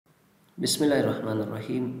بسم الله الرحمن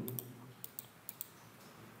الرحیم.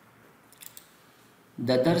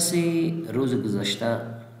 در درس روز گذشته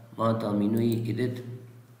ما تا مینوی ایدیت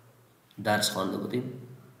درس خوانده بودیم.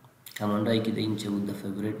 کماندایی که در اینجا بود در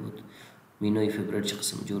فیوریت بود، مینوی فیوریت چه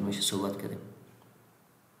قسم جور میشه صحبت کردیم.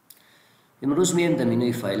 امروز میایم در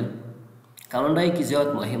مینوی فایل. کماندایی که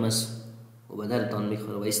زیاد مهم است و به درتان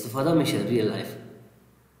میخوره و استفاده میشه ریل لایف.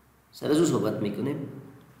 سر از صحبت میکنیم.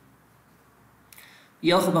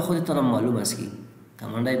 یا خب به خودتان هم معلوم است که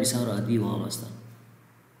کماندای بسیار عادی و عام هستند.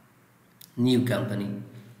 نیو کمپانی،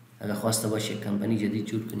 اگر خواسته باشی یک کمپانی جدید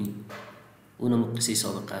جور کنی، اونم قصه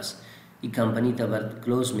سابقه است. این کمپانی تا برد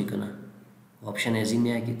کلوز میکنه. آپشن از این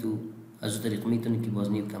میاد که تو از اون طریق میتونی که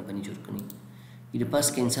باز نیو کمپانی جور کنی. این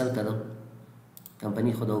پس کنسل کردم،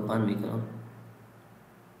 کمپانی خود اوپن میکنم.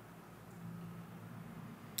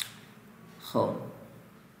 خب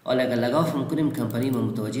حالا اگر لگاف میکنیم کمپانی ما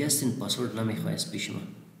متوجه هستین پاسورد نمیخواه از پیش ما.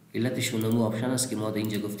 علتش اونمو آپشن است که ما در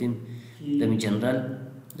اینجا گفتیم در جنرال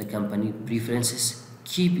the company preferences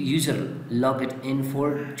keep user logged in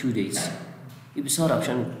for 2 days. این بسیار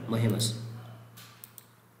آپشن مهم است.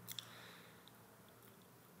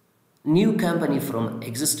 new company from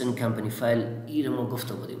existing company file ای رو ما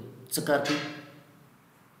گفته بودیم. چه کار کنیم؟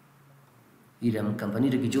 ای رو کمپانی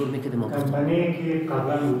رو که جور میکنیم ما گفتیم کمپانی که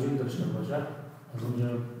قبلا وجود داشته باشه از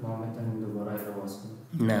اونجا ما میتونیم دوباره آغاز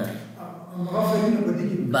کنیم. نه،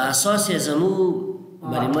 با اساس از امو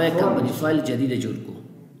برای ما یک کمپانی فایل جدید جور کو.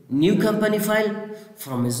 نیو کمپانی فایل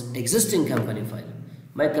from existing company file.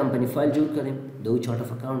 ما یک کمپانی فایل جور کردیم، دو چارت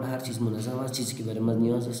اف اکاونت، هر چیز منظم، هر چیزی که برای ما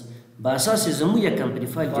نیاز است. با اساس از امو یک کمپانی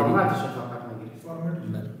فایل جدید. فرمتش فقط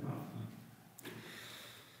نگیرید.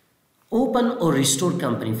 اوپن اور ریستور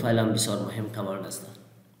کمپانی فایل هم بسیار مهم کماند است.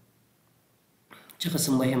 چه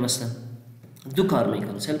قسم مهم است؟ دو کار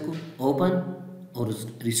میکنه. سل کو اوپن اور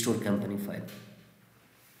ریستور کمپانی فایل.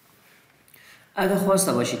 اگر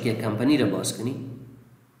خواسته باشی که کمپانی را باز کنی،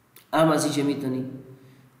 ام از اینجا میتونی.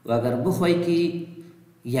 و اگر بخوای که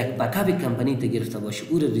یک بکاپ کمپانی تا گرفته باشی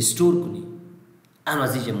او را ریستور کنی، ام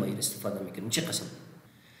از اینجا ما استفاده میکنیم. چه قسم؟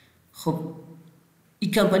 خب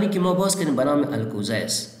این کمپانی که ما باز کنیم به نام الکوزا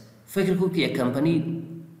است. فکر کن که یک کمپانی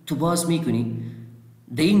تو باز میکنی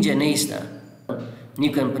در اینجا نیست.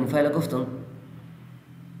 نیو کمپانی فایل گفتم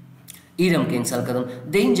ایرم کنسل کردم،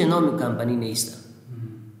 در اینجا نام کمپانی نیست.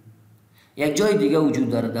 یک جای دیگه وجود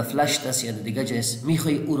داره، در فلش دست یا دیگه جای است،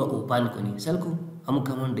 میخوای او را اوپن کنی. سل کو همو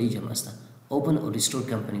کماند دیجا است، اوپن اور ریستور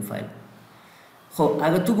کمپانی فایل. خب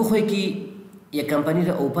اگر تو بخوای که یک کمپانی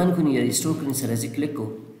را اوپن کنی یا ریستور کنی، سر از کلیک کو.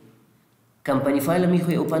 کمپانی فایل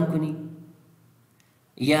میخوای اوپن کنی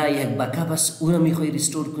یا یک بکاپ است او را میخوای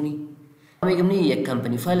ریستور کنی. میگم نه، یک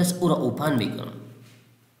کمپانی فایل است او را اوپن میکنم.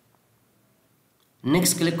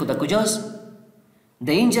 نیکست کلیک کو. در کجاست؟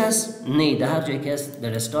 در اینجاست؟ نه، در هر جایی که است. در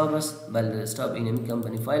دسکتاپ است. بله در دسکتاپ این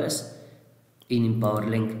کمپانی فایل است. این پاور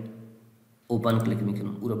لینک اوپن کلیک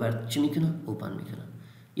میکنم، او را بعد چی میکنم؟ اوپن میکنم.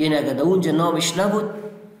 یعنی اگر در اونجا نامش نبود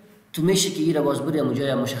تو میشه که این را باز بری اما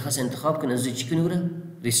جای مشخص انتخاب کنی، از چی کنی؟ او را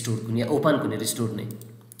ریستور کنی یا اوپن کنی. ریستور نه.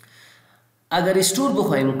 اگر ریستور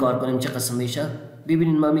بخوایم کار کنیم چه قسم میشه؟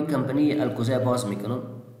 ببینید ما می کمپانی الکوزا باز میکنم.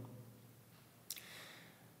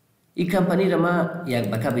 این کمپانی را ما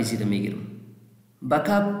یک بکاپ زیر میگیرم.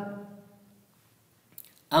 بکاپ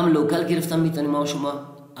هم لوکال گرفتم میتونیم ما شما،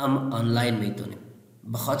 هم آنلاین میتونیم.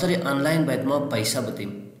 به خاطر آنلاین باید ما پیسه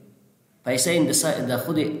بدیم. پیسه این در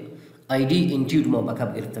خود آیدی اینکلود ما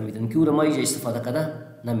بکاپ گرفتم میتونیم که او را ما اینجا استفاده کرده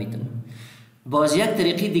نمیتونیم. باز یک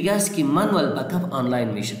طریقی دیگه است که منوال بکاپ آنلاین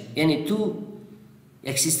میشه. یعنی تو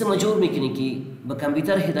یک سیستم جور میکنی که به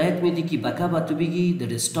کامپیوتر هدایت میدی که بکاپ تو بگی در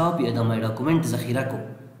دسکتاپ یا در مای داکومنت ذخیره کو.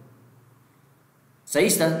 صحیح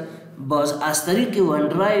است؟ باز از طریق ون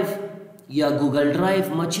درایو یا گوگل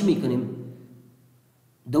درایو ما چی میکنیم؟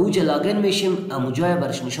 در اوجا لاگین میشیم، امو جای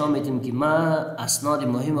برش نشان میدیم که ما اسناد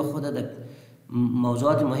مهم خود در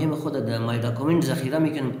موضوعات مهم خود در مای داکومنت ذخیره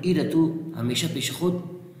میکنیم. ایره تو همیشه پیش خود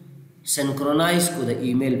سنکرونایز کو، در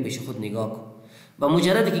ایمیل پیش خود نگاه کو. با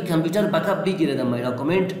مجرد که کامپیوتر بکاپ بگیره در مای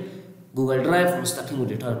داکومنت، گوگل درایو مستقیم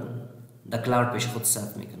ریتر در کلاود پیش خود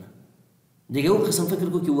ثبت میکنه. دیگه او قسم فکر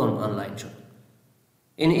کو که او هم آنلاین شد.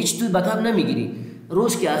 یعنی هیچ تو بکاپ نمیگیری.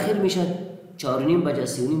 روز که آخر میشه 4:30 بجه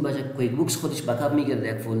 3:30 بجه کویک بوکس خودش بکاپ میگیره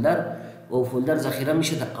در یک فولدر و او فولدر ذخیره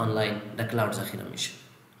میشه در آنلاین، در کلاود ذخیره میشه.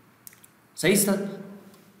 صحیح است؟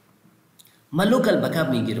 من لوکال بکاپ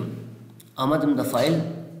میگیرم. آمدم در فایل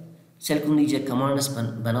سلکون دیجا کماند است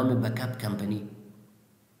به نام بکاپ کمپانی.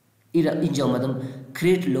 اینجا آمدم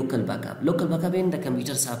کریت لوکال بکاپ. لوکال بکاپ این در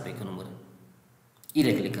کامپیوتر ثبت میکنم.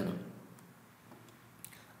 ایره کلیک کردم.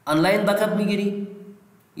 آنلاین بکاپ میگیری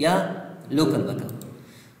یا لوکال بکاپ؟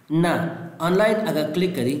 نه، آنلاین اگر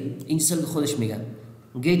کلیک کردی اینجا خودش میگه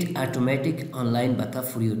Get automatic online backup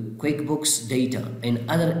for your QuickBooks data and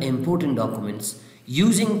other important documents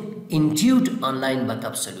using Intuit online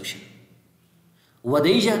backup solution. و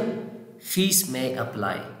دیجا فیس می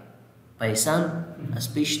اپلای پیسان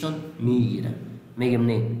از پیشتون میگیره. میگم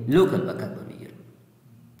نه لوکل بکاپ میگیره.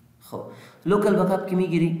 خب لوکل بکاپ کی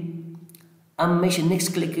میگیری؟ ام میشه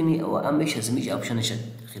نیکست کلیک کنی و ام میشه از میشه آپشنش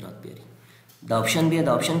خیلات بیاری. دا آپشن بیا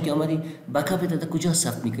دا آپشن که آمدی بکاپ تا کجا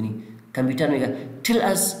ثبت میکنی؟ کامپیوتر میگه tell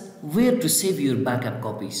us where to save your backup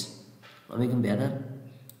copies. ما میگم بیادر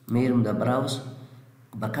میرم دا براوز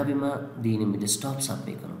بکاپ ما دینم دسکتاپ ثبت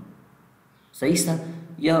میکنم. صحیح است؟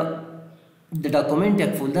 یا دا داکومنت یک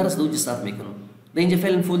فولدر است دوجه ثبت میکنم. دا اینجا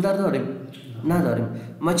فعلا فولدر داریم؟ نداریم.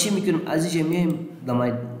 ما چی میکنم؟ از اینجا میایم دا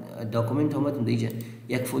مای داکومنت آمدم دیجا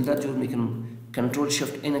یک فولدر جور میکنم. کنترل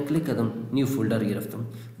شفت اینا کلیک کردم نیو فولدر گرفتم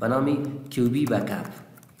به نام QB بکاپ.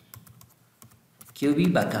 QB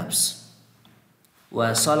بکاپس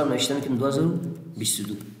و سالم نوشته میکنم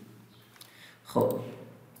 2022. خب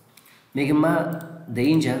میگم ما در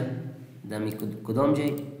اینجا در کدام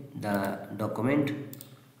جای در داکومنت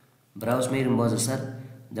براوز میرم باز سر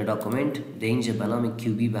در داکومنت در اینجا به نام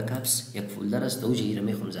QB بکاپس یک فولدر است دوجه ایره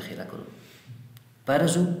میخوام ذخیره کنم. بعد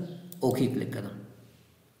از اون اوکی کلیک کردم.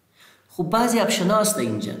 خب بعضی اپشن هست در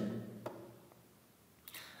اینجا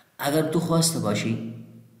اگر تو خواسته باشی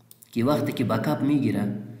که وقتی که بکاپ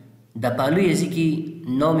میگیره در پالوی ازی که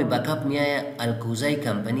نام بکاپ میایه الکوزای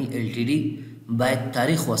کمپنی LTD باید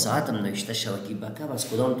تاریخ و ساعت هم نوشته شود که بکاپ از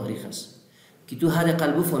کدام تاریخ است که تو هر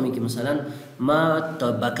قلب بفهمی که مثلا ما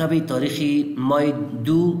بکاپ تاریخی مای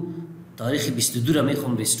 2 تاریخ 22 را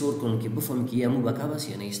میخوام ریستور کنم که بفهمی که یمو بکاپ است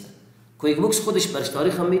یا نیست. کویک بوکس خودش برش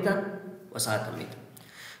تاریخ هم میده و ساعت هم میده.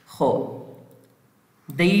 خب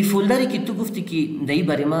دی فولدری که تو گفتی که دی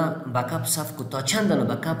برای ما بکاپ صاف کو تا چند دانه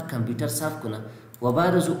بکاپ کامپیوتر صاف کنه و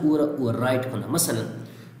بعد از او رایت کنه. مثلا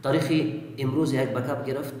تاریخ امروز یک بکاپ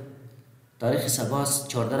گرفت، تاریخ سباس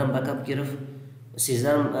 14 بکاپ گرفت،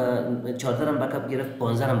 13 14 بکاپ گرفت،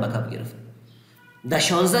 15 بکاپ گرفت. در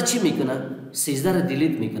 16 چی میکنه؟ 13 رو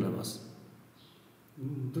دیلیت میکنه باز.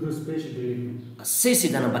 درست پیش دیلیت. سه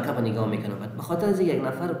دانه بکاپ نگاه میکنه. بعد به خاطر از یک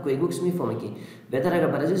نفر کویک بوکس میفهمه که بهتر اگر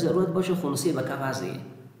برای ضرورت باشه خونسی بکاپ هست دیگه.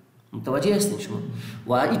 متوجه هستین شما؟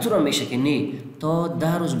 و اینطور میشه که نه تا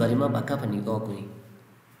 10 روز برای ما بکاپ نگاه کنی.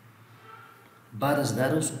 بعد از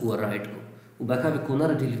 10 روز او رایت کن. و بکاپ کونه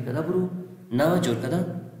رو دیلیت کرده برو، نو جور کرده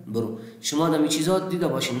برو. شما دمی چیزات دیده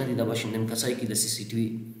باشین ندیده باشین، دمی کسایی که در CCTV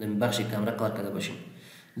دمی بخش کامرا کار کرده باشین.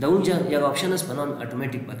 در اونجا یک آپشن است به نام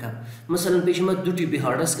اتوماتیک بکاپ. مثلا پیش ما 2 TB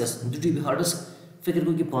هارد دیسک است. 2 TB هارد دیسک فکر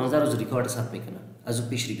کو که 15 روز ریکارد ثبت میکنه. از اون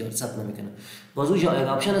پیش ریکارد ثبت نمیکنه. باز اونجا یک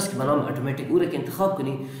آپشن است که به نام اتوماتیک او را که انتخاب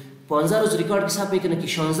کنی 15 روز ریکارد ثبت میکنه که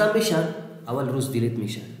 16 میشه اول روز دیلیت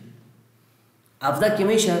میشه. 17 که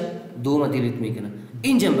میشه دوم دیلیت میکنه.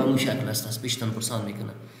 اینجا به اون شکل است پیشتن پرسان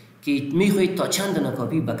میکنه که میخواهید تا چند دانه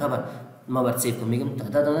کاپی بکاپ ما برات سیو کنم. میگم تا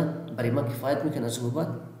 10 دانه برای ما کفایت میکنه. از اون بعد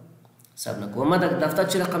حساب نکن. ما در دفتر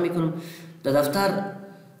چه رقم میکنم؟ در دفتر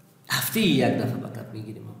هفته یک دفعه بکاپ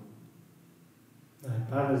میگیریم.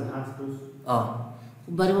 بعد از 7 روز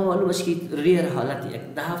برای ما معلوم است که ریر حالت یک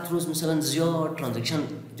 7 روز مثلا زیاد ترانزکشن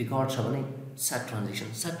ریکارد شونه 100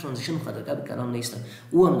 ترانزکشن خاطر کلام نیست.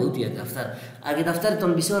 او هم دوت یک دفتر. اگه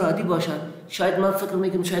دفترتون بسیار عادی باشه شاید ما فکر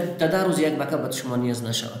میکنم شاید در 10 روز یک بکاپ به شما نیاز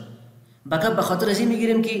نشود. بکاپ به خاطر ازی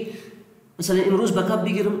میگیریم که مثلا امروز بکاپ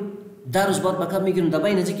بگیرم 10 روز بعد بکاپ میگیرم در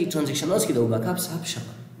بین نزدیک ترانزکشن هاست که دو بکاپ ثبت شود.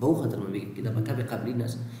 به او خاطر میگم که در بکاپ قبلی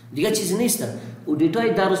نیست. دیگه چیزی نیست. و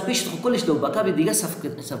دیتای 10 روز پیش کلش دو بکاپ دیگه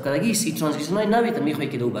ثبت کردگی سی ترانزکشن های نوید میخوای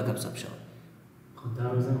که دو بکاپ ثبت شود.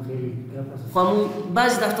 خب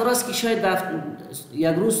بعضی دفتر هست که شاید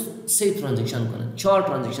یک روز 3 ترانزکشن کنه 4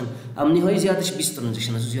 ترانزکشن هم نهایی زیادش 20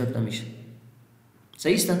 ترانزکشن از زیاد نمیشه.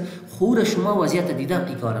 صحیح است؟ خور شما وضعیت دیدم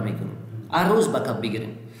این کارا میکنیم. هر روز بکاپ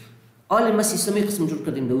بگیریم. حالا ما سیستمی قسم جور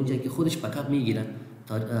کردیم در اونجا که خودش بکاپ میگیره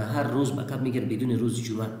تا هر روز بکاپ میگیره بدون روز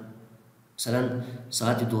جمعه. مثلا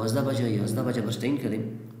ساعت 12 بجه یا 11 بجه برش تعیین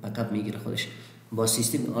کردیم بکاپ میگیره خودش. با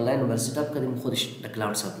سیستم آنلاین رو ست اپ کردیم خودش در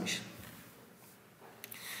کلاود ثبت میشه.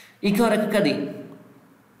 این کار که کردی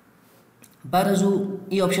بعد از او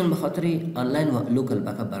این آپشن به خاطر آنلاین و لوکل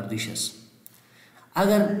بکاپ برداشت است.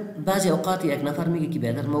 اگر بعضی اوقات یک نفر میگه که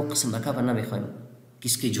بهتر ما قسم بکاپ نمیخوایم که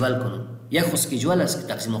اسکیجول کنم، یک خود اسکیجول است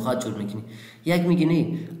که تقسیمات جور میکنی. یک میگه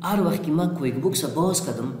نه هر وقت که ما کویک بوکس باز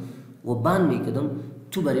کردم و بند میکردم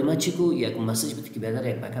تو برای ما چیکو یک مسیج بده که بهتر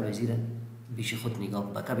یک بکاپ بزیره بیش خود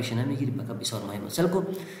نگاه بکاپش نمیگیری. بکاپ بسیار مهمه. مثلا کو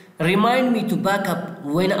remind me to back up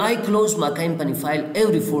when I close my company file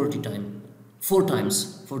every 4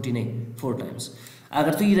 times.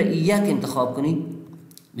 اگر تو یک انتخاب کنی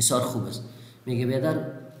بسیار خوب است. میگه بیادر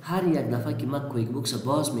هر یک دفعه که من کویک بوکس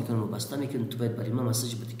باز میکنم و بسته میکنم تو باید برای من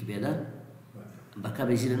مسیج بدی که بیادر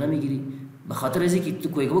بکاپ زیر نمیگیری، به خاطر از اینکه تو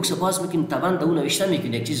کویک بوکس باز میکنی طبعا دو نوشته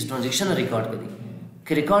میکنی یک چیز ترانزکشن ریکارد کنی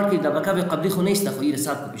که ریکارد کنی در بکاپ قبلی خو نیست، خو این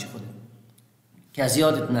حساب کو پیش خودت که از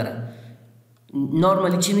یادت نره.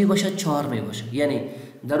 نورمالی چی می باشه؟ 4 می باشه. یعنی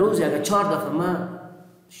در روز اگر 4 دفعه ما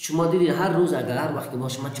شما دیدید هر روز اگر هر وقت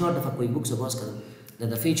باشه من 4 دفعه کویک بوکس باز کردم، در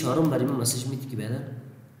دفعه 4م برای من مسیج میدی که بیادر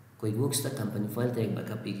کویک بوکس تا کمپانی فایل تا یک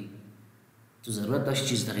بکاپ بگی، تو ضرورت داشت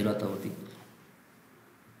چیز تغییرات آوردی.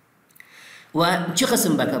 و چه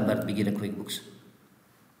قسم بکاپ برات بگیره کویک بوکس؟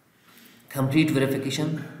 کامپلیت وریفیکیشن،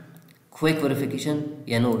 کویک وریفیکیشن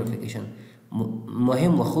یا نو وریفیکیشن.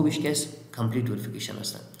 مهم و خوبش که است کامپلیت وریفیکیشن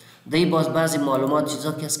هستن. دی باز بعضی معلومات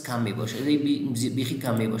چیزا که از کم می باشه، دی بیخی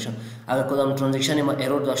کم می باشه. اگر کدام ترانزکشن ما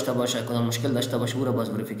ایرور داشته باشه، کدام مشکل داشته باشه، او را باز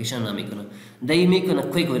وریفیکیشن نمیکنه. دی میکنه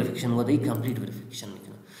کویک وریفیکیشن و دی کامپلیت وریفیکیشن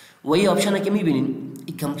میکنه. و این آپشن که میبینین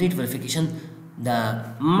این کامپلیت وریفیکیشن در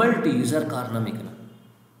ملتی یوزر کار نمیکنه.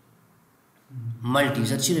 ملتی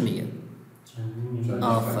یوزر چی رو میگه؟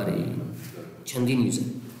 آفرین، چندین یوزر.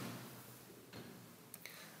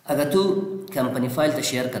 اگر تو کمپانی فایل تا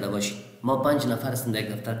شیر کرده باشی، ما 5 نفر هستیم در یک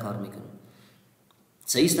دفتر کار میکنیم،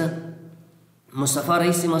 صحیح است؟ مصطفی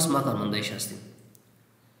رئیسی ماست، ما کارمندایش هستیم.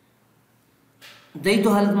 در تو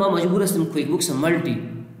حالت ما مجبور هستیم کویک بوکس ملتی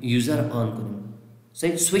یوزر آن کنیم،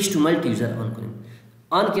 صحیح؟ سویچ تو ملتی یوزر آن کنیم.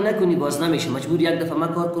 آن که نکنی باز نمیشه، مجبور یک دفعه ما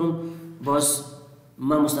کار کنم، باز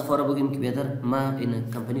ما مصطفی را بگیم که بیادر ما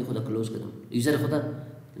این کمپانی خدا کلوز کردم، یوزر خدا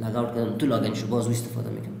لاگ اوت کردم، تو لاگ این شو، باز استفاده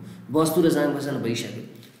میکنم، باز تو را زنگ بزنه به این شکل.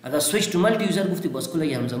 اگر سویچ تو ملتی یوزر گفتی باز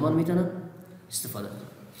کلی همزمان میتونه استفاده کنه.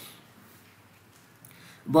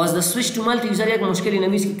 باز در سویچ تو ملتی یوزر یک مشکلی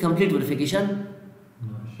نمیست که کامپلیت وریفیکیشن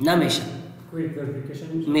نمیشه، کویک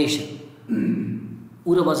وریفیکیشن میشه.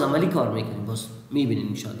 او را باز عملی کار میکنیم، باز میبینیم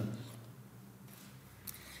ان شاء الله.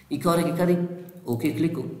 این کاری که کردی اوکی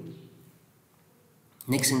کلیک کو،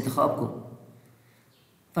 نیکس انتخاب کو.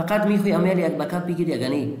 فقط میخوای عمل یک بکاپ بگیری، اگر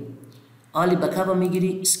نه آلی بکاپ هم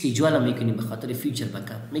میگیری، اسکیجول هم میکنی به خاطر فیوچر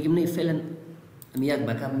بکاپ. میگیم نه فعلا هم یک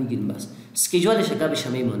بکاپ میگیریم، بس اسکیجولش قبلش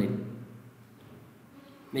هم میمونیم.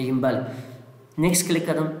 میگیم بله، نیکس کلیک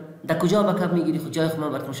کردم. در کجا بکاپ میگیری؟ خود جای خود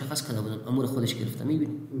من برات مشخص کرده بودم، امور خودش گرفته،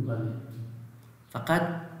 میبینی. بله. فقط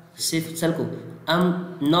سیف سل کو.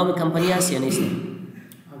 نام کمپانی هست یا نیست؟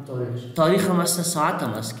 تاریخ هم هست، ساعت هم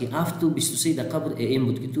هست که افتو 23 دقیقه بود ام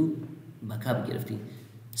بود که تو بکاپ گرفتی.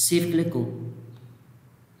 سیف کلیک کو،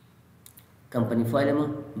 کمپانی فایل ما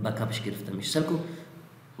بکاپش گرفته میشه. سل کو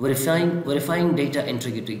verifying data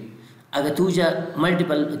integrity. اگر تو جا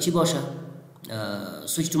مالتیپل چی باشه،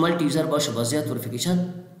 سویچ تو مالتی یوزر باشه، باز زیاد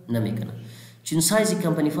وریفیکیشن نمیکنه. چون سایز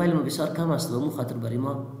کمپانی فایل ما بسیار کم است و مو خاطر برای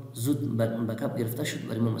ما زود بکاپ گرفته شد،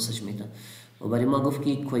 برای ما مسیج میده و برای ما گفت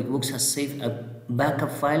که کویک بوکس has saved a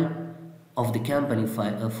backup file of the company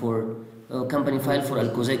file for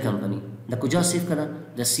الکوزای کمپانی. در کجا سیو کرده؟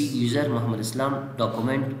 در سی یوزر محمد اسلام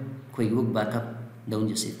داکومنت کویک بوک بکاپ در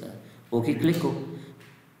اونجا سیو کرده. اوکی کلیک کو.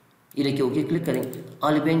 ایره که اوکی کلیک کریم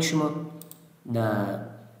آلی بین شما در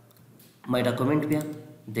مای داکومنت بیا،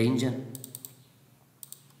 در اینجا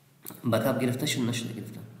بکاپ گرفته شد نشده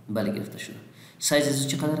گرفته؟ بله گرفته شده. سایز از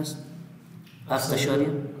چقدر است؟ 7.8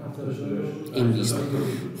 این 20.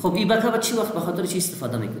 خب این بکاپ چی وقت به خاطر چی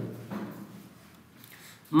استفاده میکنه؟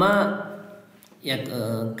 ما یک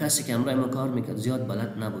کسی که همراه ما کار میکرد زیاد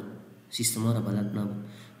بلد نبود، سیستم ها را بلد نبود.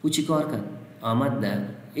 او چی کار کرد؟ آمد در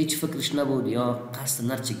هیچ فکرش نبود یا قصد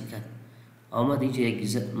نرچی کرد، آمد اینجا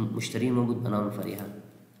یک مشتری ما بود به نام فریحان،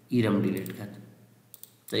 ایرم دیلیت کرد.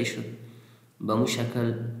 صحیح شد. به مو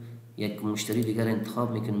شکل یک مشتری دیگر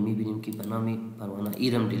انتخاب میکنیم، میبینیم که به نام پروانه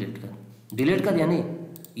ایرم دیلیت کرد یعنی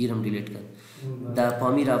ایرم دیلیت کرد. در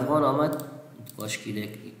پامیر افغان آمد باش که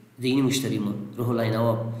دینی مشتری ما روح الله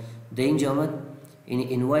نواب در اینجا آمد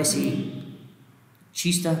این انوایسی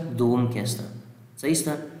چیستا دوم که هستن، صحیح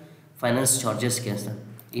است؟ فایننس چارجز که هستن،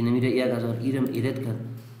 این میره 1000 ایرم ایرد کرد،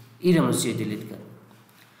 ایرم رو دیلیت کرد.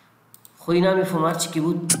 خوی نامی فمار چی که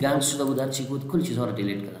بود گنگ شده بود، هر چی بود کل چیزها رو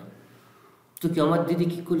دیلیت کرد. تو که آمد دیدی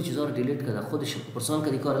که کل چیزها رو دیلیت کرد، خودش پرسان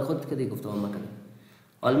کردی کار خودت کردی، گفته ما کردم.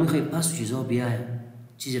 حالا میخوای پس چیزها بیای،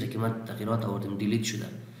 چیزی را که من تغییرات آوردم دیلیت شده،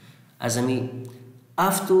 از امی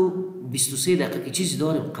افتو 23 دقیقه که چیزی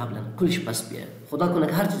داریم قبلا کلش پس بیای، خدا کنه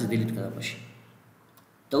که هر چیز دیلیت کرده باشه.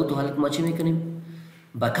 تو حالت ما چی میکنیم؟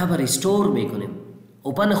 بکاپ ریستور میکنیم.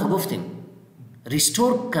 اوپن خود گفتیم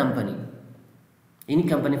ریستور کمپانی، یعنی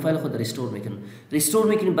کمپانی فایل خود ریستور میکنیم. ریستور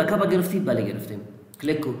میکنیم. بکاپ گرفتی؟ بله گرفتیم.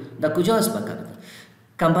 کلیک کو. در کجا است بکاپ؟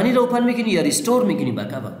 کمپانی رو اوپن میکنی یا ریستور میکنی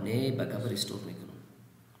بکاپ؟ نه بکاپ ریستور میکنیم.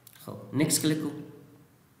 خب نیکست کلیک کو.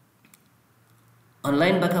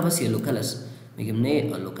 آنلاین بکاپ است یا لوکال است؟ میگم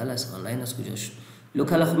نه لوکال است، آنلاین است. کجاش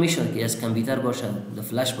لوکال خب میشه که از کامپیوتر باشه، د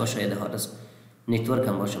فلش باشه یا د هارد نتورک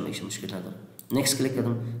هم باشه، میشه مشکل نداره. نکست کلیک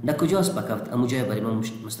کردم. در کجاست بکاپ؟ اما جای برای من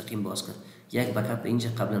مستقیم باز کرد. یک بکاپ اینجا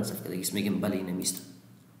قبلا ثبت کرده است. میگم بله این میست.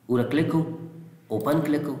 او را کلیک کو، اوپن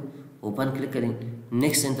کلیک کو، اوپن کلیک کردین،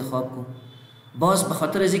 نکست انتخاب کو. باز به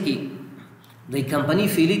خاطر از اینکه در کمپانی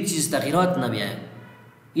فعلی چیز تغییرات نمیاد،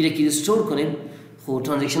 ایره که ریستور کنیم خب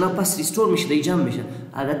ترانزکشن ها پس ریستور میشه، دیگه جمع میشه.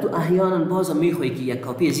 اگر تو احیانا باز میخوای که یک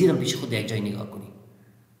کاپی از زیرم پیش خود یک جای نگاه کنی،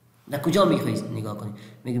 در کجا میخوای نگاه کنی؟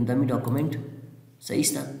 میگم دمی داکومنت صحیح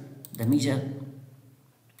است، دمیجا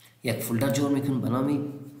یک فولدر جور میکنم به نام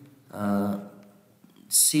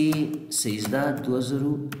C13/2022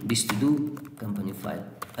 کمپانی فایل،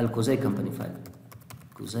 الکوزای کمپانی فایل،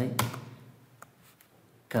 کوزای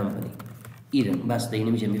کمپانی ایران. بس در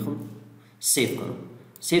اینجا میخوام سیو کنم.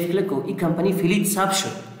 سیو کلیک کو، این کمپانی فعلی ثبت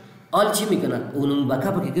شد. آل چی میکنه؟ اون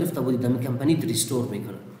بکاپ که گرفته بودی دمی کمپانی تو ریستور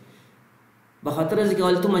میکنه. به خاطر از اینکه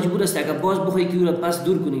حال تو مجبور است اگر باز بخوای که اون پس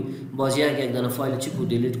دور کنی، باز یک دانه فایل چی کو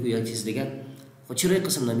دیلیت کو یا چیز دیگه، خب چرا این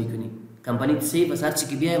قسم نمیکنی؟ کمپانی سیو از هر چی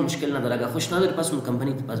که بیای مشکل نداره. اگر خوش نداری پس اون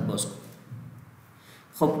کمپانی تو پس باز کن.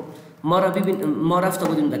 خب ما رفته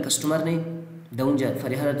بودیم در کاستمر نه، در اونجا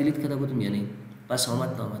فریحه را دیلیت کرده بودیم یعنی پس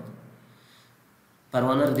آمد نامد.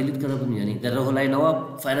 پروانه رو دیلیت کرده بودم یعنی در راه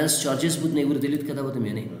نواب فایننس چارجز بود نه، او رو دیلیت کرده بودم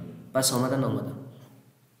یعنی پس آمده نامده.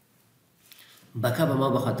 بکاپ ما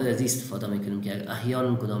به خاطر از استفاده میکنیم که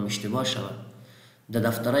احیانا کدام اشتباه شود. در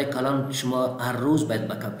دفترهای کلان شما هر روز باید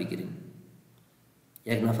بکاپ بگیرید.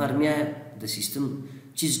 یک نفر میاد در سیستم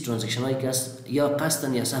چیز ترانزکشن هایی که است یا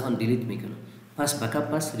قصدن یا سهوا دیلیت میکنه، پس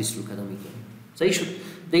بکاپ پس ریستور کرده میکنه. صحیح شد.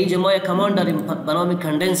 در اینجا ما یک کاماند داریم به نام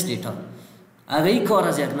کاندنس دیتا. اگر این کار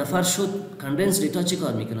از یک نفر شد، کاندنس دیتا چی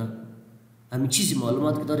کار میکنه؟ همین چیزی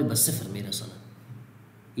معلومات که داره به صفر میرسانه.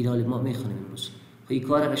 این حالی ما میخونیم امروز. این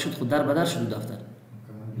کار اگر شد خود در بدر شد دفتر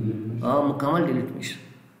مکمل دیلیت میشه.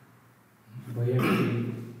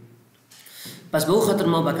 پس به او خاطر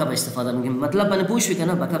ما بکاپ استفاده میکنیم. مطلب بنا پوش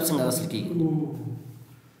کنه بکاپ څنګه اصل کیږي.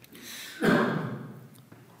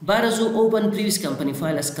 بعد از او اوپن پریویس کمپانی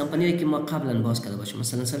فایل از کمپانی که ما قبلا باز کرده باشیم.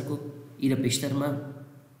 مثلا سال کو ایره پیشتر ما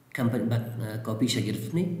کمپانی کاپیش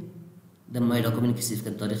گرفتنی در مای داکومنت که سیو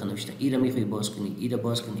کرد تاریخ نوشته. ایره میخوای باز کنی، ایره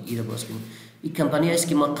باز کنی، ایره باز کنی. این کمپانی است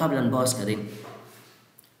که ما قبلا باز کردیم.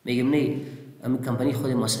 میگم نه امی کمپانی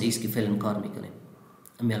خود ما است که فعلا کار میکنه.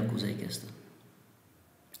 امی الکوزایی که است.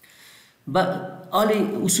 با آلی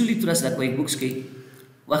اصولی تو راست در کویک بوکس که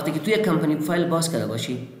وقتی که تو یک کمپانی فایل باز کرده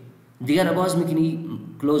باشی دیگر باز میکنی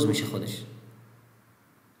کلوز میشه خودش.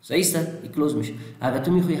 صحیح است؟ این کلوز میشه. اگر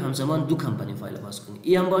تو میخوای همزمان دو کمپانی فایل باز کنی،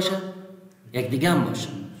 این هم باشه یک دیگه هم باشه،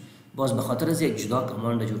 باز به خاطر از یک جدا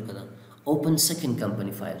کاماند جور کردن open second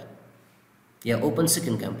company file یا open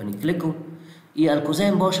second company کلیک کن. این الکوزای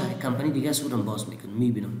هم باشه کمپانی دیگه سورم باز میکنه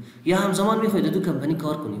میبینم. یا همزمان میخوای دو کمپانی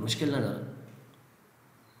کار کنی مشکل نداره.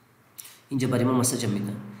 اینجا برای ما مسیج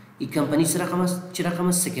میدن این کمپانی چه رقم است؟ چه رقم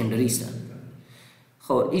است؟ سکندری است.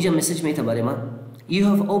 خب اینجا مسیج میده برای ما you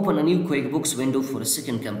have opened a new QuickBooks window for a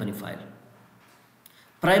second company file.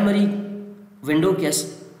 Primary window که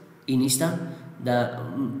است این است. the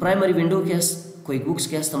primary window که است QuickBooks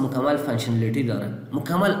که است مکمل فانکشنالیتی داره،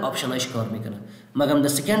 مکمل آپشنایش کار میکنه. مگم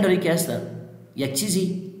the secondary که است یک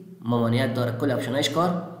چیزی ممانعت داره، کل آپشنایش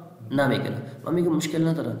کار نمیکنه. ما میگم مشکل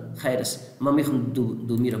نداره، خیر است. ما میخوام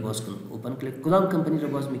دو میره باز کنم. اوپن کلیک کدام کمپانی رو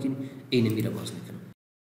باز میکنی؟ این میره باز میکنم.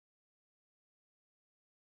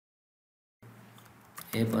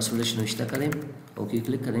 ای پاسوردش نوشته کردیم، اوکی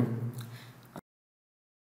کلیک کردیم.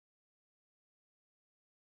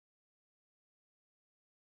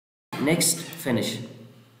 next finish.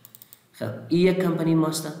 خب این یک کمپانی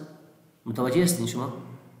ماست، متوجه هستین شما؟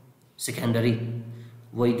 سکندری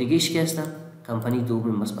و دیگهش که هست کمپانی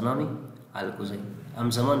دوم ماست به نام الکوزای.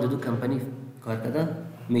 همزمان دو کمپانی کار کرده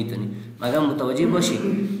میتونی. مگر متوجه باشی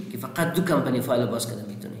که فقط دو کمپانی فایل باز کرده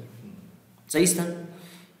میتونی. صحیح است؟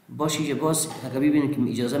 باشی که باز اگر ببینید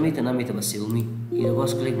که اجازه میده نمیده بس سومی این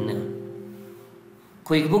باز کلیک نه.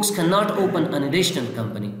 QuickBooks cannot open an additional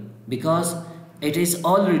company because it is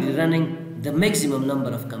already running the maximum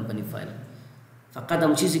number of company file. فقط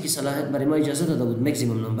هم چیزی که صلاحیت برای ما اجازه داده بود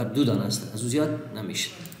maximum number 2 دانه است، از زیاد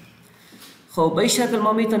نمیشه. خب به این شکل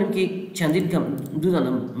ما میتونیم که چندین دو دانه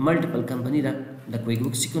مالتیپل کمپانی را در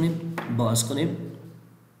QuickBooks کنیم، باز کنیم.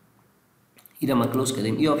 این را ما کلوز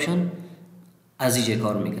کردیم. این آپشن از اینجا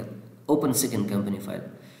کار میکرد. اوپن سکند کمپانی فایل.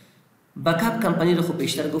 بکاپ کمپانی رو خب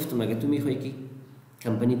بیشتر گفتم اگه تو میخوای که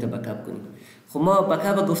کمپانی تا بکاپ کنی. خب ما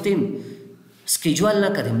بکاپ گفتیم اسکیجول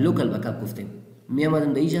نکردیم، لوکال بکاپ گفتیم. می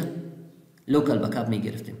آمدیم در اینجا لوکال بکاپ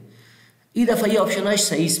میگرفتیم. این دفعه این آپشناش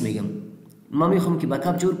صحیح میگم. ما میخوام که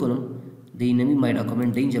بکاپ جور کنم ده اینمی مای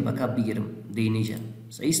داکومنت ده اینجا بکاپ بگیرم ده اینجا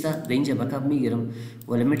صحیح است ده اینجا بکاپ میگیرم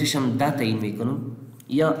و لیمیتش هم ده تعیین میکنم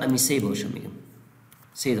یا امی 3 باشه میگم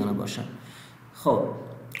 3 دانه باشه خب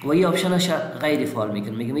و این آپشنش غیر فعال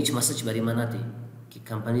میکنم میگم هیچ مسیج برای من نده که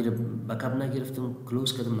کمپانی رو بکاپ نگرفتم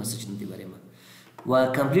کلوز کردم مسیج ندی برای من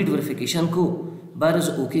و کمپلیت وریفیکیشن کو بعد از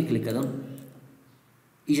اوکی کلیک کردم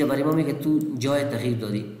اینجا برای ما میگه تو جای تغییر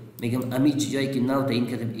دادی میگم امی جایی که نو تعیین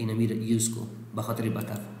کردم اینمی رو یوز کو بخاطر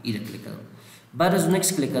بکاپ این رو کلیک کردم بعد از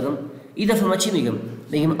نیکست کلیک کردم این دفعه ما چی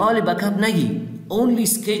میگم آل بکاپ نگی only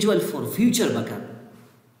schedule for future backup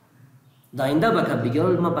دا آینده بکاپ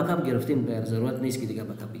بگیرم ما بکاپ گرفتیم به ضرورت نیست که دیگه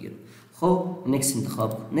بکاپ بگیرم خب نیکست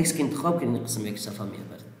انتخاب نیکست که انتخاب کردیم قسم یک صفحه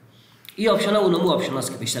میاد این آپشن ها اونمو آپشن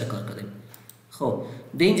هاست که بیشتر کار کردیم خب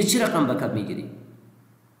ده اینجا چی رقم بکاپ میگیری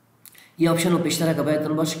این آپشن رو بیشتر که باید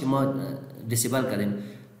باشه که ما دیسیبل کردیم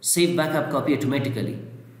save backup copy automatically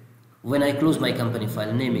when I close my company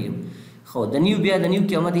file نمیگم خب the new بیا the new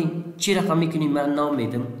که آمدی چی رقم میکنی من نام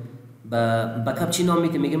میدم با بکاپ چی نام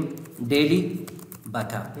میدم میگم daily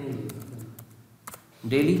backup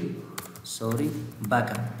daily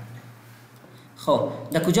backup خب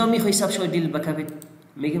در کجا میخوای ثبت شود دیل بکاپ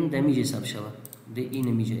میگم در میجه ثبت شود ده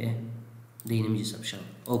این میجه ده این میجه ثبت شود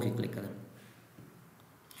اوکی کلیک کردم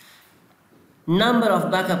number of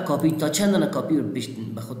backup copy تا چند دانه کاپی رو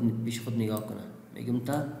پیش خود نگاه کنه میگم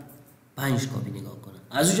تا 5 کاپی نگاه کنه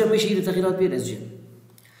از اونجا میشه این تغییرات بیاد از اونجا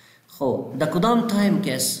خب در کدام تایم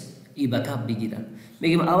کس این بکاپ بگیره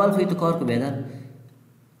میگم اول خواهی تو کار کو بیادر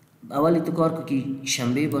اولی تو کار کو که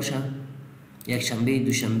شنبه باشه یک شنبه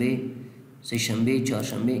دو شنبه سه شنبه چهار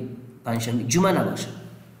شنبه پنج شنبه جمعه نباشه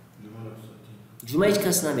جمعه هیچ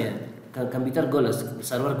کس نمیاد کامپیوتر گل است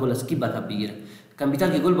سرور گل است کی بکاپ بگیره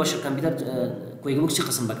کامپیوتر که گل باشه کامپیوتر کویک بوکس چه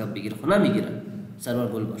قسم بکاپ بگیره خب نمیگیره سرور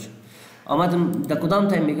گل باشه آمدم در کدام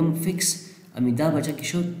تایم میگم فیکس امی 10 بجه که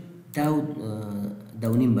شد 10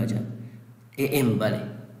 بجه AM بله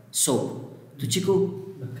صبح تو چی کو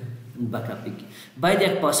بکاپ بگی باید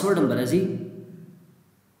یک پاسورد هم برازی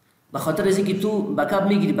بخاطر از اینکه تو بکاپ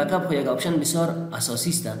میگیری بکاپ خو یک آپشن بسیار اساسی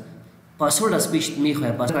است پاسورد از پیش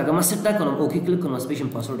میخواد پاسورد اگر من ست نکنم اوکی کلیک کنم از پیش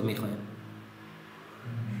پاسورد میخواد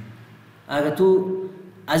اگر تو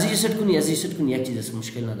از این ست کنی یک چیز است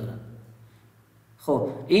مشکل نداره خب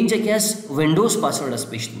اینجا که از ویندوز پاسورد از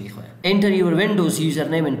پیش میخواد enter your windows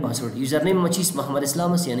username and password username ما چیست محمد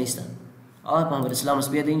اسلام است یا نیست محمد اسلام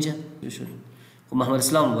است بیاد اینجا خب محمد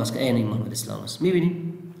اسلام واسه این محمد اسلام است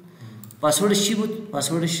میبینی پاسوردش چی بود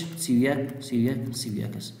پاسوردش 31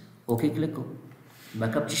 است اوکی کلیک کن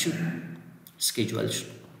بکاپ چی شد اسکیجول شد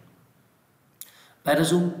بعد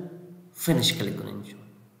از اون فینیش کلیک کن اینجا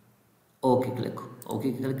اوکی کلیک کن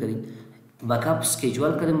اوکی کلیک کردید بکاپ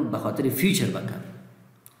اسکیجول کردیم به خاطر فیوچر بکاپ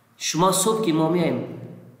شما صبح که ما میایم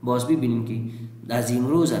باز ببینیم که از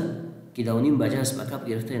امروز که 2:30 بجه است بکاپ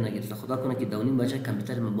گرفته یا نگرفته خدا کنه که 2:30 بجه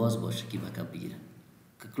کامپیوتر من باز باشه که بکاپ بگیره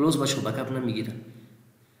که کلوز باشه و بکاپ نمیگیره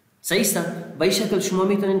صحیح است به این شکل شما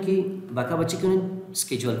میتونین که بکاپ چی کنین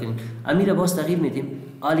اسکیجول کنین امیر باز تغییر میدیم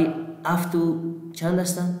علی افتو چند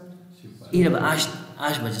است ایره به 8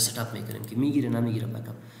 بجه ست اپ میکنیم که میگیره نمیگیره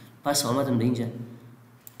بکاپ پس آمدم به اینجا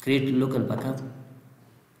کریت لوکال بکاپ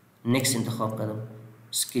نیکست انتخاب کردم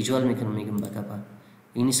اسکیجول میکنم میگم بکاپ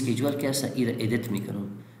این اسکیجول که است ایره ادیت میکنم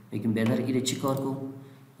میگم بیادر ایره چی کار کو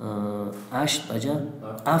 8 بجه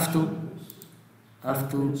افتو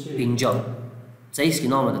 50 صحیح است که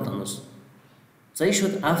نامده تانوس صحیح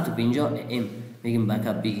شد 7:50 AM میگم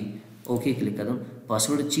بکاپ بگی اوکی کلیک کردم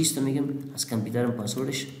پاسورد چیست میگم از کامپیوترم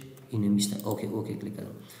پاسوردش اینه میسته اوکی کلیک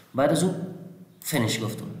کردم بعد از اون فینیش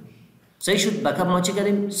گفتم صحیح شد بکاپ ما چی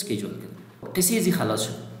کردیم اسکیجول کردیم قصه ازی خلاص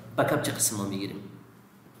شد بکاپ چه قسم ما میگیریم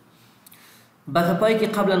بکاپ هایی که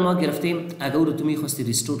قبلا ما گرفتیم اگر تو میخواستی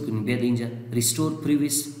ریستور کنی بیاد اینجا ریستور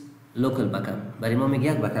پریویس لوکال بکاپ برای ما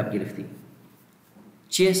میگه یک بکاپ گرفتی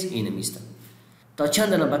چیست اینه میسته تا چند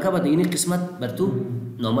دانه بکاپ در این قسمت بر تو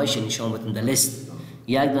نمایش نشان بدم در لیست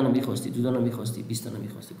یک دانه میخواستی 2 دانه میخواستی 20 دانه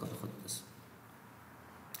میخواستی کار خودت است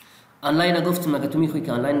آنلاین گفتم اگه تو میخوای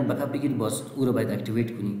که آنلاین بکاپ بگیری باز او رو باید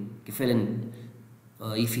اکتیویت کنی که فعلا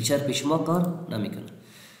این فیچر پیش ما کار نمیکنه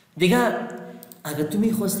دیگه اگه تو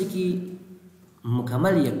میخواستی که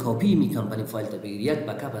مکمل یک کپی می کمپانی فایل تا بگیری یک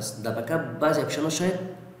بکاپ است در بکاپ بعضی اپشن ها شاید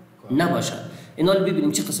نباشه اینا رو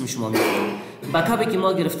ببینیم چه قسم شما میخواید بکاپی که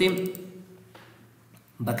ما گرفتیم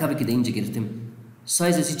بکاپی که در اینجا گرفتیم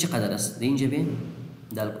سایز ازی چقدر است در اینجا بین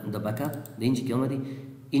در بکاپ در اینجا که آمدی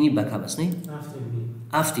اینی بکاپ است نه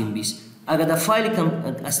 720 اگر در فایل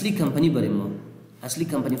اصلی کمپانی بریم ما اصلی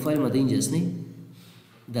کمپانی فایل ما در اینجا است نه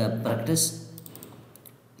در پرکتس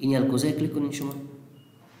اینی الکوزه کلیک کنین شما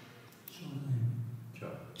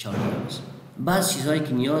 4 است بعض چیزهایی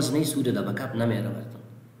که نیاز نیست او در بکاپ نمیاره براتون.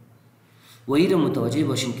 و این رو متوجه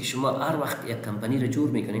باشین که شما هر وقت یک کمپانی رو جور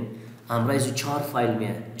میکنین امروز 4 فایل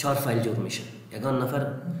میاد، 4 فایل جور میشه. یگان نفر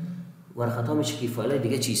ورخطا میشه که فایل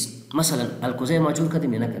دیگه چیست. مثلا الکوزای ما جور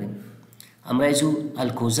کردیم یا نکردیم. امروز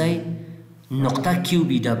الکوزای نقطه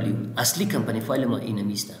QBW اصلی کمپانی فایل ما این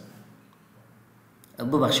نیست.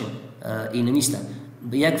 ببخشید این نیست.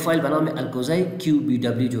 یک فایل به نام الکوزای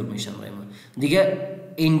QBW جور میشه امروز ما. دیگه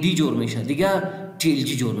ND جور میشه، دیگه TLG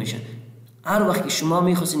جور میشه. هر وقت که شما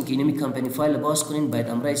میخواستین که اینمی کمپانی فایل باز کنین باید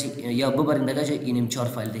امروز یا ببرین دیگه جای اینم 4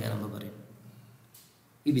 فایل دیگه هم ببرین.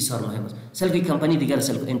 این بسیار مهم است. سلکی کمپانی دیگر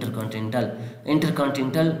سلک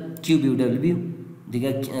اینترکانتیننتال QBW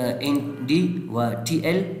دیگه ND و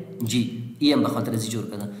TLG ای هم بخاطر ازی جور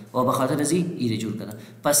کردن و بخاطر ازی ایره جور کردن.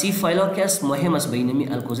 پس این فایل ها که است مهم است به اینمی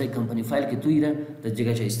الکوزای کمپانی فایل که تو ایره در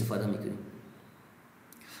دیگه جای استفاده میکنیم.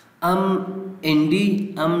 ND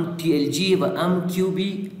TLG و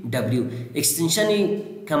QBW اکستنشن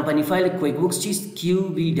کمپانی فایل کویکبوکس چیست؟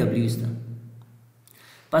 QBW است.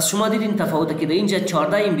 پس شما دیدین تفاوت که در اینجا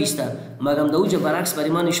 14 MB است مگم در اونجا برعکس برای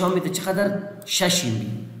ما نشان میده چقدر 6 MB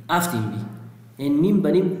 7 MB یعنی نیم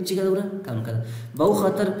به نیم چقدر دوره کم کرد. با او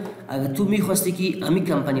خاطر اگر تو میخواستی که امی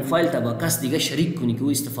کمپانی فایل تا با کس دیگه شریک کنی که او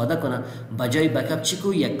استفاده کنه بجای بکاپ چی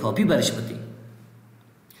کو یک کاپی برش بدی.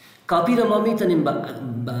 کاپی رو ما میتونیم با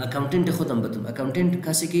اکاونتنت خودم بدیم. اکاونتنت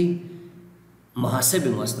کسی که محاسب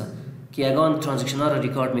ماست که یگان ترانزکشن ها رو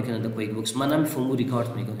ریکارد میکنه در کویک بوکس. من هم فرمو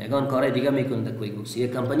ریکارد میکنه یگان کارهای دیگه میکنه در کویک بوکس.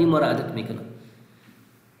 یک کمپانی ما را عادت میکنه.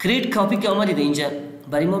 کریت کاپی که اومدید اینجا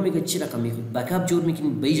برای ما میگه چی رقم میخواد. بکاپ جور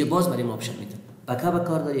میکنید به اینجا باز برای ما آپشن میده. بکاپ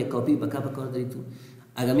کار داری یا کاپی بکاپ کار داری تو.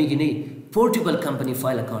 اگر میگی نه پورتیبل کمپانی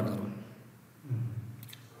فایل کار دارم.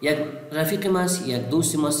 یک رفیق ماست، یک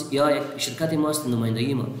دوست ماست یا یک شرکت ماست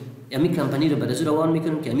نمایندگی ما. امی کمپانی رو به روان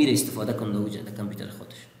میکنیم که امیر استفاده کنه در کامپیوتر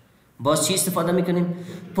خودش. باز چی استفاده میکنیم؟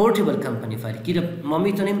 پورتیبل کمپانی فایل که ما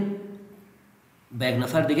میتونیم به یک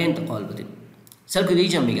نفر دیگه انتقال بدیم. سر که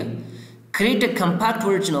دیگه میگه create a compact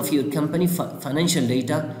version of your company financial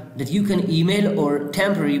data that you can email or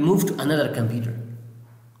temporarily move to another computer.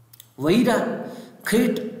 و ایده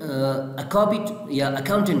create a copy یا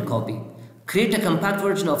accountant copy. Create a compact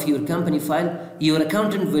version of your company file. Your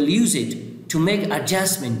accountant will use it to make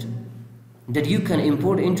adjustment that you can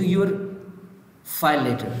import into your file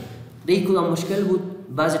later. دیگه کدام مشکل بود؟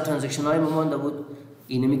 بعضی ترانزکشن های مانده بود.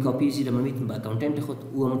 اینمی کاپی زیر ما میتونم با اکاونتنت خود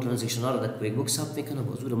او هم ترانزکشن ها رو در کویک بوکس ثبت میکنه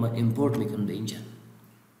باز او رو ما امپورت میکنم در اینجا.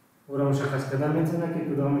 او را مشخص کردن میتونه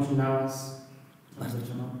که کدامش نو است.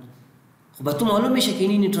 خب با تو معلوم میشه که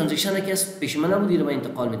این ترانزکشن که از پیش من نبود رو ما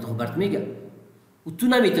انتقال میده. خب برات میگه و تو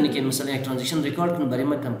نمیتونی که مثلا یک ترانزکشن ریکارد کنی برای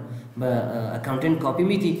ما با اکاونتنت کاپی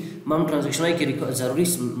میدی. من ترانزکشن هایی که ضروری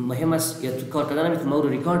است مهم است یا تو کار کردن نمیتونم او رو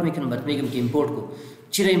ریکارد میکنم برات میگم که امپورت کو.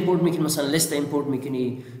 چی را امپورت میکنی؟ مثلا لیست امپورت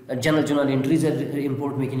میکنی، جنرال انتریز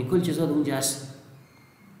امپورت میکنی، کل چیزا اونجا هست.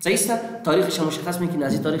 صحیح است؟ تاریخش مشخص میکنی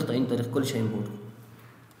از این تاریخ تا این تاریخ کلش امپورت.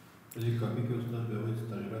 ولی کاپی که استاد به واسه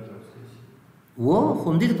تغییرات راست. و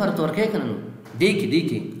خو دې پر تورکه کنن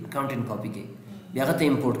دیکی اکاونټنټ کاپی کې بیا غته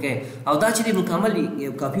امپورټ کې او دا چې مکمل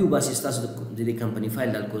یو کاپی وباسي تاسو د دې کمپنی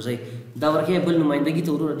فایل دال کوزي دا ورکه بل نمائندګي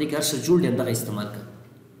ته ورور د کار سره جوړ دې دغه استعمال کړ.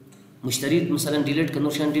 مشتری مثلا ډیلیټ کنو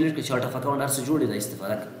شان ډیلیټ کې چارت اف اکاونټ سره جوړ دې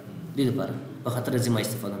استفاده کړ. دې لپاره په خاطر زما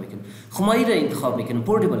استفاده میکنم. خو ما یې انتخاب میکنم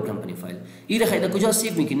پورټیبل کمپنی فایل. یې خیدا کجا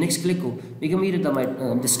سیو میکنم نیکست کلیک کو میگم یې د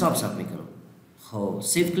ډیسکټاپ ثبت میکنم. خو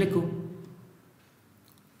سیو کلیک کو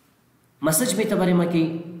مسج میته برای ما که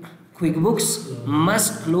QuickBooks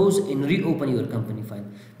must close and reopen your company file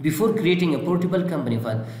before creating a portable company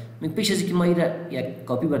file. می پیش از اینکه ما یک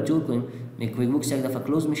کاپی بر جور کنیم می QuickBooks یک دفعه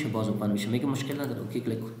کلوز میشه باز اوپن میشه. میگه مشکل نداره اوکی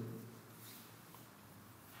کلیک کن.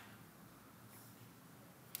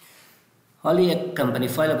 حالا یک کمپانی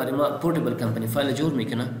فایل برای ما پورتیبل کمپانی فایل جور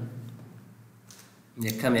میکنه.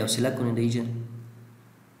 یک کمی حوصله کنید اینجا.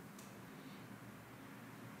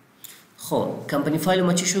 خب کمپانی فایل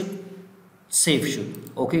ما چی شد؟ سیف شد.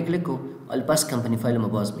 اوکی کلیک کو الپاس کمپانی فایل ما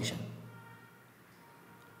باز میشه.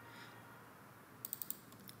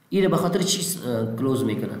 این به خاطر چی کلوز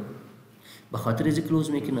میکنه؟ به خاطر از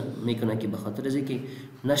کلوز میکنه که به خاطر از که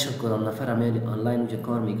نشه کدام نفر عمل آنلاین اونجا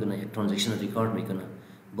کار میکنه یک ترانزکشن ریکارد میکنه.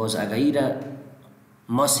 باز اگر این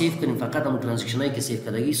ما سیف کنیم فقط هم ترانزکشن هایی که سیف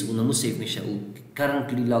کردگی است اونمو سیف میشه. او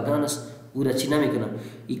کرنتلی لاگان است او را چی نمیکنه.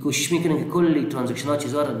 این کوشش میکنه که کل ترانزکشن ها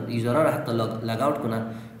چیزا را یوزرها را حتی لاگ اوت کنه.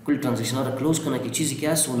 کل ترانزکشن ها را کلوز کنه که چیزی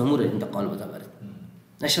که هست اونمو را انتقال بده برد.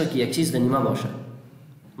 نشه که یک چیز در نیمه باشه.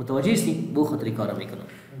 متوجه هستی؟ بو خاطر کار میکنه.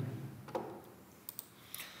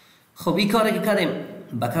 خب این کاری که کردیم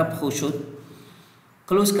بکاپ خوش شد.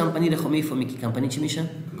 کلوز کمپانی را خب میفهمی که کمپانی چی میشه؟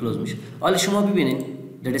 کلوز میشه. حالا شما ببینید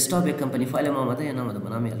در دسکتاپ یک کمپانی فایل ما آمده یا نامده به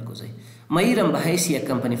نام الکوزی. ما ایرم به حیث یک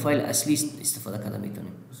کمپانی فایل اصلی استفاده کرده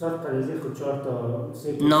میتونیم. سر قریزی خود 4 تا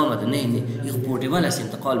نامده نه این پورتیبل است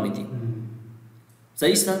انتقال میدی.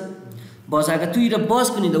 صحیح است؟ باز اگر تو ایرم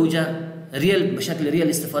باز کنید اوجا ریل به شکل ریل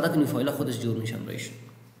استفاده کنی فایل خودش جور میشن برایش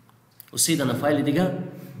و 3 دانه فایل دیگه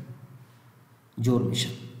جور میشن.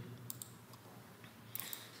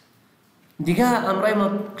 دیگه امرای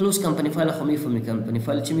ما کلوز کمپانی فایل خو میفهمی کمپانی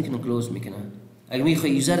فایل چی میکنه کلوز میکنه. اگه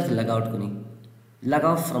میخوای یوزر رو لگ اوت کنی لگ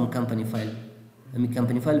آف فرام کمپانی فایل همین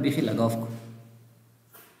کمپانی فایل بیخی لگ آف کن.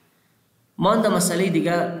 مانده مسئله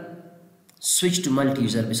دیگه سویچ تو مالتی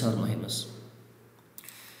یوزر بسیار مهم است.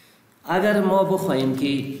 اگر ما بخوایم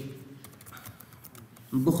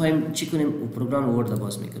چی کنیم و پروگرام ورد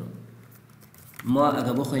باز میکنم ما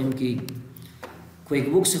اگر بخوایم که کویک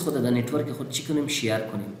بوکس خود در نتورک خود چی کنیم شیر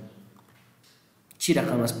کنیم چی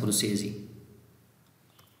رقم از پروسیزی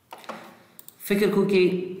فکر کو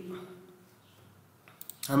که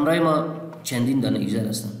همراه ما چندین دانه یوزر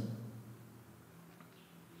هستن.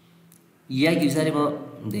 یک یوزر ما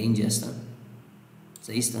در اینجا هستن.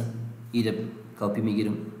 صحیح است؟ ایره کاپی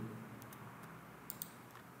میگیرم.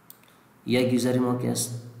 یک یوزر ما که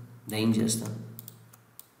است در اینجا هستن.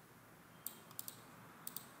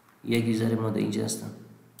 یک یوزر ما در اینجا هستن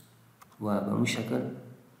و به اون شکل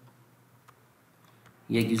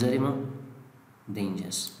یک یوزر ما در اینجا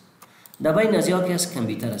است. در بین از یا که است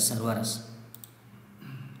کامپیوتر است سرور است.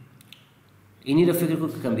 اینی را فکر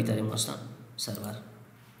کنید که کامپیوتر ما است سرور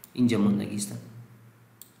اینجا موندگی است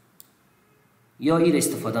یا این را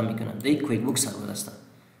استفاده میکنن در یک کویک بوکس سرور است.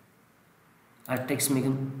 ارتکس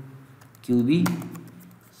میگم کیوبی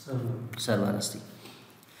سرور است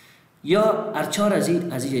یا ارچار از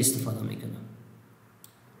اینجا استفاده میکنن.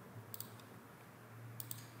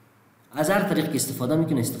 از هر طریق که استفاده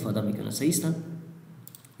میکنه صحیح است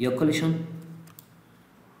یا کلشون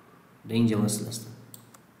در اینجا وصل است.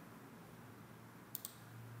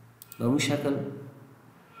 به اون شکل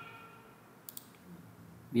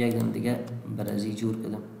یک دم دیگه برازی جور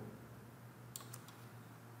کردم.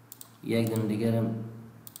 یک دم دیگه هم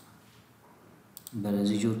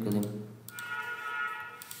برازی جور کردم.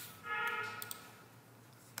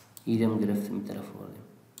 ایرم گرفتم این طرف آوردیم.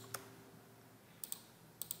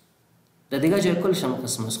 در دیگه جای کلش هم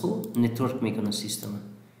قسم است خب نتورک میکنه سیستم.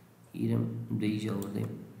 ایرم به اینجا آوردیم.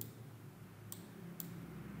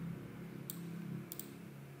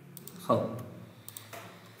 خب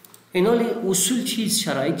این حالی اصول چیز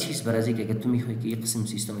شرایط چیز برای که تو میخوای که یک قسم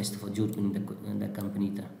سیستم استفاده جور کنی در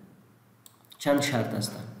کمپنی تا چند شرط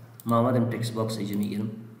هستن. ما آمدم تکس باکس اینجا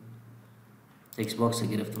میگیرم. تکس باکس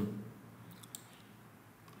گرفتم.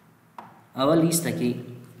 اول ایست که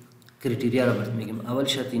کریتریا را برات میگم. اول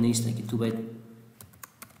شرط این است که تو باید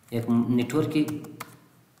یک نتورک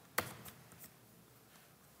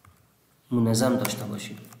منظم داشته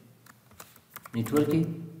باشی.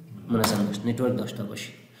 نتورک داشته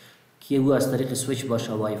باشی که او از طریق سویچ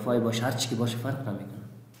باشه وای فای باشه هر چی که باشه فرق نمیکنه.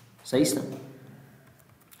 صحیح است؟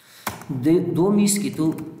 دوم است که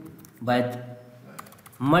تو باید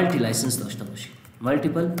مالتی لایسنس داشته باشی.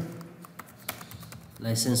 مالتیپل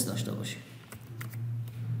لایسنس داشته باشی.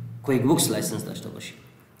 کویک بوکس لایسنس داشته باشی.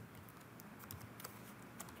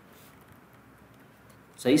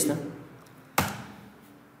 صحیح است؟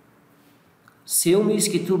 سوم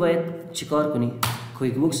است که تو باید چیکار کنی؟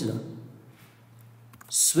 کویک بوکس را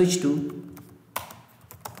سویچ تو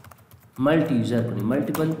مالتی یوزر کنی.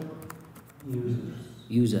 مالتیپل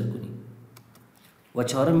یوزر کنی. و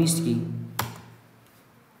چهارم است که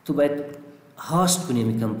تو باید هاست کنی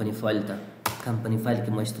می کمپانی فایل تا کمپانی فایل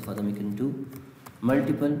که ما استفاده میکنیم تو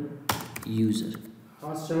مالتیپل یوزر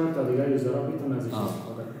هاست شما تا دیگه یوزرها میتونن ازش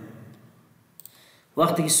استفاده کنن.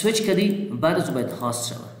 وقتی که سویچ کردی بعد از باید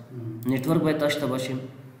هاست شود. نتورک باید داشته باشیم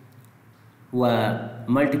و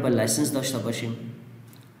مالتیپل لایسنس داشته باشیم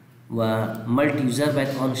و مالتی یوزر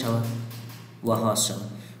باید آن شود و هاست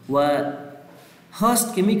شود. و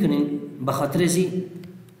هاست که میکنیم به خاطر ازی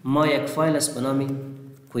ما یک فایل است به نام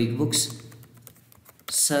کویک بوکس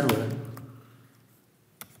سرور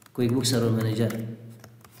منیجر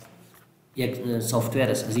یک سافتویر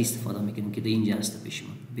است از استفاده میکنیم که در اینجا هست پیش ما.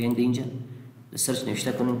 بیاین در اینجا در سرچ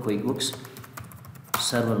نوشته کنیم کویک بوکس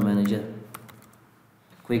سرور منیجر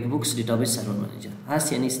کویک بوکس دیتابیس سرور منیجر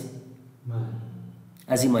هست یا نیست؟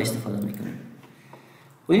 از این ما استفاده میکنیم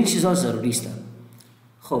و این چیزها ضروری است.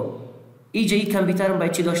 خب اینجا این کامپیوتر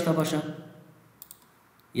باید چی داشته باشه؟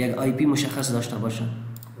 یک آی پی مشخص داشته باشه.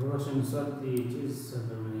 چیز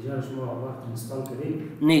سرور منیجر شما وقت اینستال کردید؟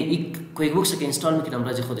 نه این کویک بوکس که اینستال میکنم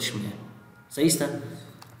راجع خودش میاد. صحیح است؟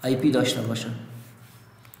 آی پی داشته باشه.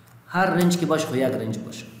 هر رنج که باشه خو یک رنج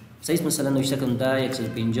باشه. صحیح مثلا نوشته کنم 10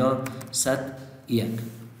 150 100 1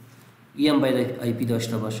 ای هم باید آی پی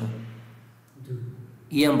داشته باشه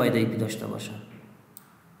ای هم باید آی پی داشته باشه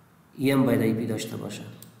ای هم باید آی پی داشته باشه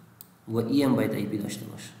و ای هم باید آی پی داشته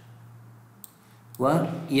باشه و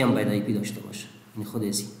ای هم باید آی پی داشته باشه. این خود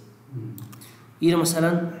ازی ای را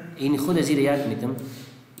مثلا این خود ازی را یک میتم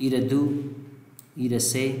ای را 2 ای را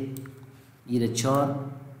 3 ای را 4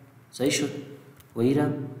 صحیح شد و ای را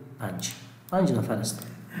 5 نفر است.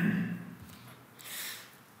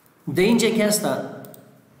 در اینجا که هست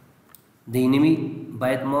در اینمی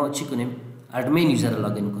باید ما چی کنیم؟ ادمین یوزر را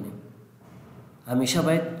لاگین کنیم. همیشه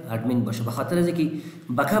باید ادمین باشه بخاطر از اینکه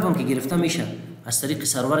بکاپ هم که گرفته میشه از طریق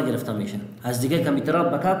سرور گرفته میشه از دیگه کامپیوترها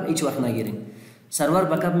بکاپ هیچ وقت نگیریم سرور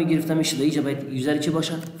بکاپ میگرفته میشه در اینجا باید یوزر چی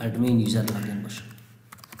باشه؟ ادمین یوزر لاگین باشه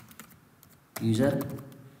یوزر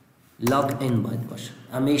لاگ این باید باشه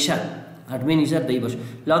همیشه ادمین یوزر دایی باشه.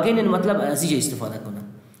 لاگین این مطلب از اینجا استفاده کنه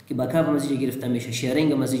که بکاپ هم از اینجا گرفته میشه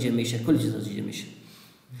شیرینگ هم از اینجا میشه کل چیز از اینجا میشه.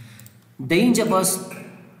 در اینجا باز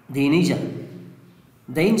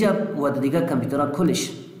در اینجا و در دیگه کامپیوترها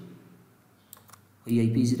کلش ای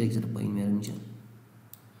پی زیر یک ذره پایین میارم اینجا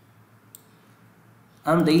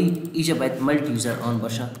هم در اینجا باید ملتی یوزر آن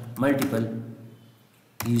باشه ملتیپل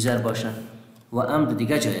یوزر باشه و هم در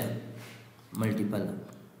دیگه جای ملتیپل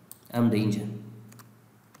هم در اینجا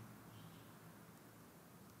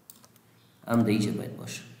هم در اینجا باید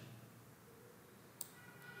باشه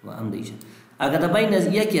و هم در اینجا اگر در بین از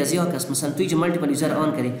یکی از یا کس مثلا تو اینجا ملتیپل یوزر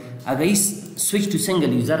آن کردی اگر این سویچ تو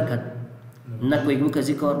سنگل یوزر کرد نه کویکبوک از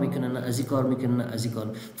این کار میکنه نه از این کار میکنه نه از این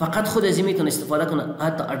کار فقط خود از این میتونه استفاده کنه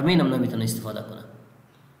حتی ادمین هم نمیتونه استفاده کنه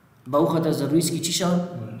با او خاطر ضروری است که چی شد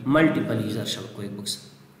ملتیپل یوزر شد کویکبوکس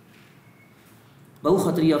با او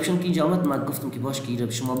خاطر این آپشن که اینجا آمد من گفتم که باش که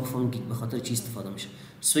شما بفهمید که به خاطر چی استفاده میشه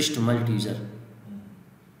سویچ تو ملتی یوزر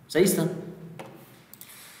صحیح است.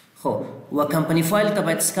 خب و کمپانی فایل تا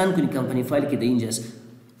باید اسکن کنی کمپانی فایل که در اینجاست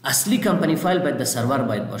اصلی کمپانی فایل باید در سرور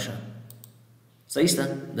باید باشه صحیح است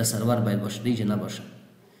در سرور باید باشه دیگه نباشه.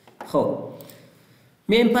 خب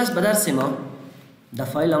میایم پس به درس ما در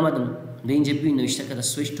فایل آمدم در اینجا ببین نوشته که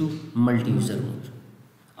سویچ تو ملتی یوزر مود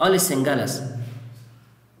آل سنگل است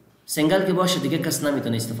سنگل که باشه دیگه کس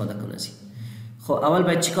نمیتونه استفاده کنه ازی. خب اول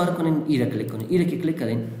باید چیکار کنین ای را کلیک کنین ای را که کلیک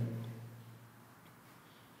کردین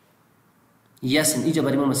yes اینجا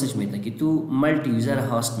برای ما مسیج میده که تو ملتی یوزر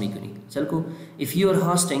هاست میکنی چل کو if you are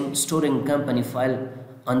hosting storing company file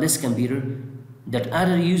on this computer that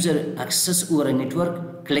other user access over a network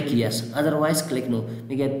click yes otherwise click no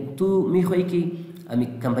میگه تو میخوای که امی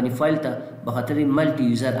کمپانی فایل تا به خاطر ملتی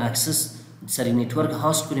یوزر اکسس سری نتورک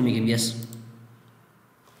هاست کنی میگم yes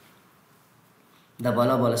دا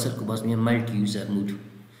بالا سر کو باز میگم ملتی یوزر مود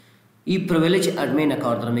ای پرویلیج ادمین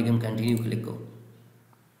کار دارم میگم کنٹینیو کلیک کو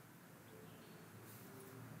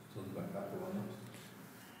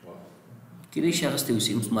كده شخص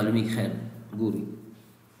توسي مش معلومي خير قولي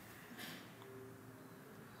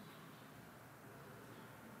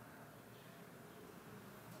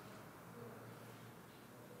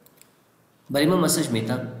بريما مسج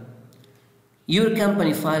ميتا your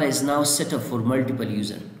company file is now set up for multiple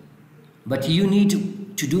user but you need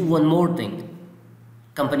to do one more thing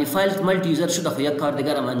company file multi user شده خو یک کار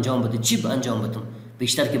دیگر هم انجام بده چی انجام بدم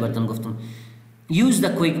بیشتر که براتون گفتم use the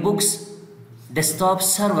QuickBooks desktop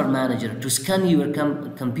server manager to scan your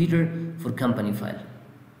computer for company file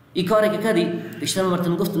ای کاری که کردی بیشتر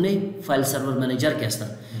مرتون گفتم نه فایل سرور منیجر که هستن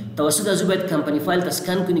توسط از باید کمپانی فایل تا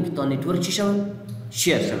سکن کنی که تا نتورک چی شود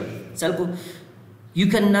شیر شود سلکو you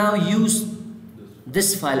can now use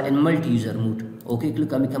this file in multi user mode اوکی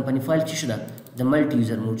کلیک امی کمپانی فایل چی شده the multi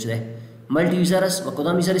user mode شده multi user است و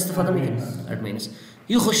کدام یوزر استفاده میکنی ادمین است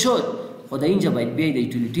این خوش شد خدا اینجا باید بیاید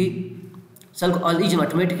یوتیلیتی سلکو آل ایجم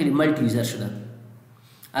اتوماتیکلی ملتی یوزر شده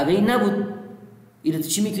اگر این نبود ایره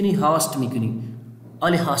چی میکنی هاست میکنی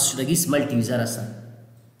آل هاست شدگیست ملتی یوزر هستن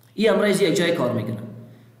این امروز یک جای کار میکنه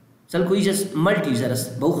سلکو ایجا ملتی یوزر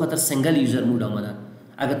است با او خاطر سنگل یوزر مود آمده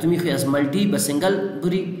اگر تو میخوای از ملتی به سنگل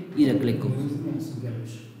بری ایره کلیک کن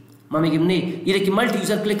ما میگیم نه ایره که ملتی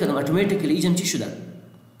یوزر کلیک کردم اتوماتیکلی ایجم چی شده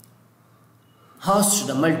هاست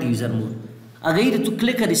شده ملتی یوزر مود اگر ایره تو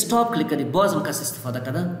کلیک کردی استاپ کلیک کردی بازم کس استفاده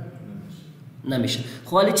کرده نمیشه.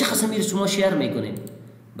 خب حالا چه قسم میره شما شیر میکنین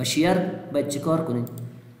با شیر باید چه کار کنین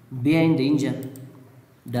بیاین در اینجا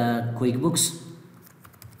در کویکبوکس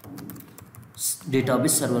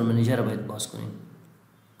دیتابیس سرور منیجر باید باز کنین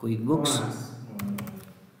کویکبوکس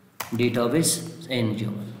دیتابیس اینجا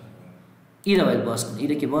ایره باید باز کنین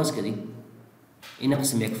ایره که باز کردی این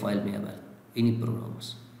قسم یک فایل میابر اینی پروگرام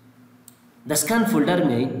است در سکن فولدر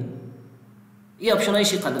میایین این آپشن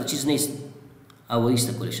هایشی قدر چیز نیست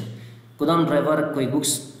اولیست کلشن کدام درایور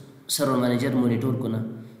کویکبوکس سرور منیجر مونیتور کنه.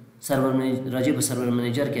 سرور راجع به سرور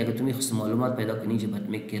منیجر که اگه تو میخواست معلومات پیدا کنی چه بعد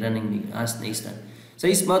میگه رنینگ است نیست.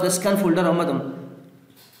 صحیح ما در اسکن فولدر آمدم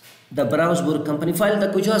در براوز بور کمپانی فایل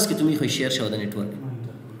در کجاست که تو میخوای شیر شو در نتورک.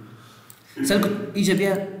 سلک اینجا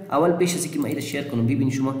بیا اول پیش از اینکه ما اینو شیر کنم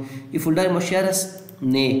ببینید شما این فولدر ما شیر است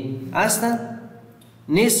نه است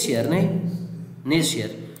نیست شیر نه نیست شیر.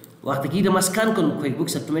 وقتی که اینو اسکن کنم کویک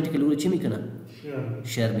بوکس اتوماتیکلی اون چی میکنه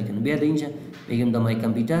شیر میکنه. بیا در اینجا میگم در مای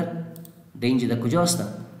کامپیوتر در اینجا در کجاست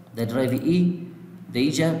در درایو ای در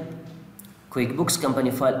اینجا کویک بوکس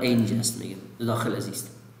کمپانی فایل اینجا است میگم داخل ازیست.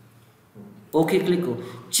 اوکی کلیک کو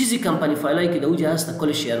چیزی کمپانی فایلی که در اونجا هست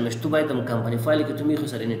کل شیر میشه. تو باید اون کمپانی فایلی که تو میخوای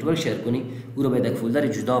سر نتورک شیر کنی او رو باید یک فولدر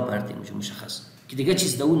جدا پرتی میشه مشخص که دیگه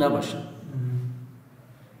چیز در اون نباشه.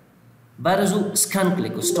 بعد از اون اسکن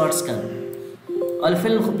کلیک کو استارت اسکن. حالا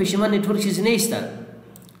فعلا خب پیش من نتورک چیزی نیست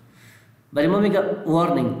برای ما میگه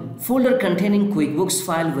وارنینگ folder containing QuickBooks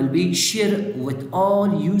file will be shared with all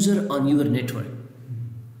user on your network.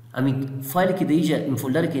 همین فایلی که دیجا این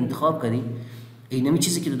فولدر که انتخاب کردی این نمی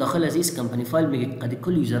چیزی که داخل از این کمپانی فایل میگه قد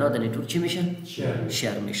کل یوزرها در نتورک چی میشن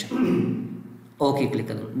شیر میشن. اوکی کلیک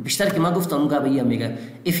کردم. بیشتر که ما گفتم اونجا به میگه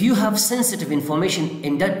if you have sensitive information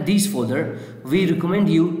in these folder we recommend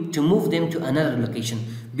you to move them to another location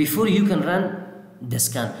before you can run the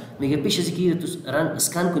scan. میگه پیش از اینکه تو رن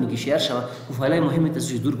اسکن کنی که شیر شوه و فایلای مهمه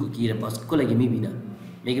تصویر دور کو که پاس کلگی میبینه.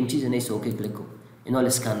 میگم چیزی نیست. اوکی کلیک کو اینا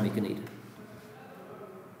اسکن میکنه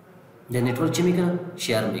در نتورک چی میکنه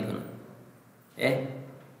شیر میکنه.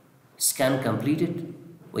 scan completed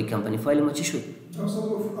وی کمپانی فایل ما چی شد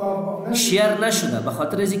شیر نشده به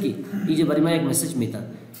خاطر از اینکه اینجا برای ما یک مسیج میتن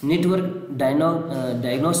network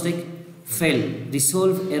diagnostic fail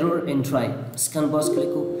resolve error and try scan باز کلیک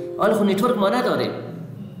کو. حالا خب نتورک ما نداره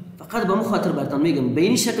فقط به مو خاطر براتون میگم به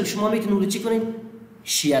این شکل شما میتونید رو چی کنید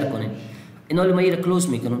شیر کنید. اینا رو ما رو کلوز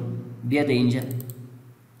میکنم. بیا در اینجا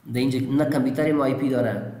نه کامپیوتر ما آی پی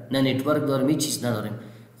داره نه نتورک داره می چیز نداریم.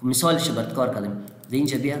 مثالش برات کار کردیم. در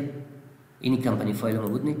اینجا بیا اینی کمپانی فایل ما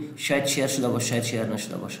بود نه شاید شیر شده باشه شاید شیر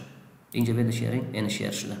نشده باشه. اینجا بده شیرینگ یعنی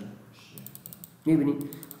شیر شده. میبینید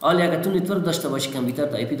حالا اگر تو نتورک داشته باشی کامپیوتر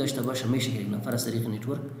تا آی پی داشته باشه میشه که یک نفر از طریق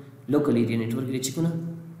نتورک لوکال ایریا نتورک رو چی کنه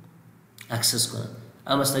اکسس کنه.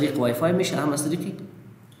 هم از طریق وای فای میشه هم از طریق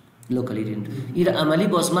لوکال ایریا. این عملی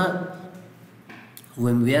باز ما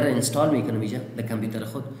ویمویر انستال میکنم اینجا در کامپیوتر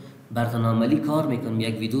خود براتون عملی کار میکنم.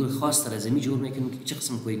 یک ویدیو خاص تر از می جور میکنم که چه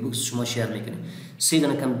قسم کویک بوکس شما شیر میکنیم.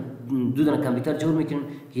 دو دونه کامپیوتر جور میکنیم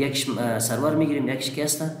یک سرور میگیریم یکیش که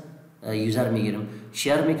هست یوزر میگیریم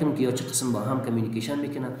شیر میکنیم که یا چه قسم با هم کمیونیکیشن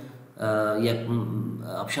میکنن. یک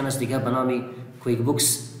آپشن از دیگه به نام کویک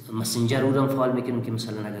بوکس مسنجر رو هم فعال میکنیم که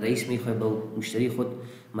مثلا اگر رئیس میخواد با مشتری خود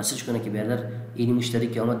مسیج کنه که برادر این مشتری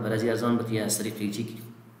که آمد برای از آن بتیا از طریق چی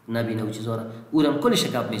نبینه و چیزا را او هم کلش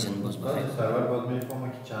کپ میزنه باز بخیر. سرور باز میفهمه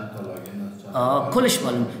که چند تا لاگین است. کلش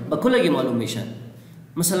معلوم با کلگی معلوم میشن.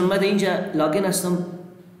 مثلا من اینجا لاگین هستم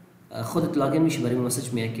خودت لاگین میشه برای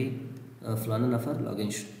مسیج میاد که فلان نفر لاگین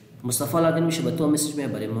شد. مصطفی لاگین میشه به تو مسیج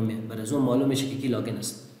میاد برای ما میاد برای زون معلوم میشه که کی لاگین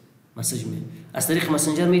است مسیج میاد. از طریق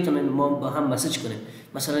مسنجر میتونیم ما با هم مسیج کنیم.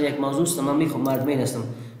 مثلا یک موضوع است من میخوام ادمین هستم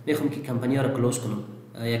میخوام که کمپانی ها رو کلوز کنم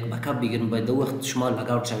یک بکاپ بگیرم باید دو وقت شما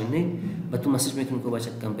لاگ اوت شوین نه با تو مسیج میکنم که باشه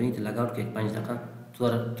کمپانی ته لاگ اوت که 5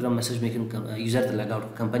 دقیقه تو مسیج میکنم یوزر ته لاگ اوت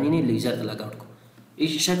کمپانی نه یوزر ته لاگ اوت کو. این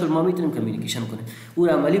شکل ما میتونیم کمیونیکیشن کنیم. او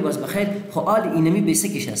عملی باز بخیر خب حال اینمی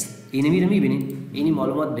بیسیکش است. اینمی رو میبینید اینی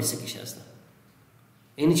معلومات بیسیکش است.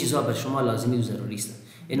 این چیزا بر شما لازمی و ضروری است.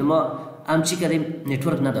 اینو ما هم چی کردیم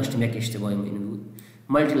نتورک نداشتیم یک اشتباهی ما اینو بود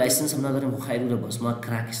مالتی لایسنس هم نداریم و خیر رو باز ما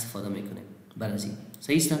کرک استفاده میکنیم برای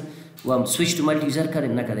صحیح است. و هم سویچ تو مالتی یوزر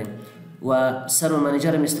کردیم نکردیم و سرور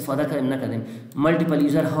منیجر هم استفاده کردیم نکردیم. مالتیپل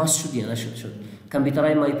یوزر هاست شد یا نشد شد.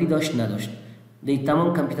 کامپیوترهای ما آی پی داشت نداشت. دی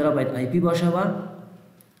تمام کامپیوترها باید آی پی باشه و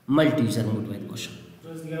مالتی یوزر مود باید باشه.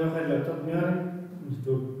 روز دیگه بخیر لپتاپ میاریم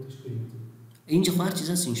تو تشکیل اینجا هر چیز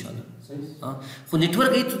هست ان شاء الله. خود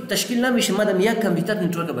نتورک تشکیل نمیشه مادام یک کامپیوتر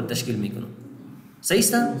نتورک بر تشکیل میکنه. صحیح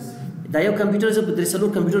است؟ دا یو کامپیوتر زه په درې څلور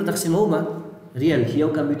کمپیوټر تقسیموم ریال یو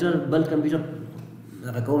کمپیوټر بل کمپیوټر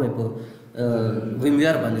هغه کوم په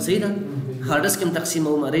ویمویر باندې صحیح ده هارد ډیسک هم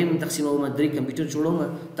تقسیموم ریم تقسیموم درې کمپیوټر جوړوم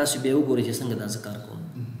تاسو به وګورئ چې څنګه دا کار کوم.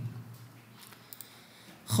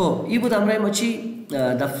 خب این بود امرای ما چی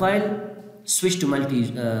دا فایل سویچ تو مالتی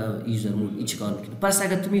یوزر مود این چی کار میکنه. پس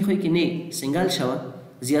اگر تو میخوای که نه سینگل شوه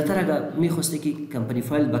زیادتر اگر میخواسته که کمپانی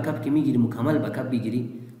فایل بکاپ که میگیری مکمل بکاپ بگیری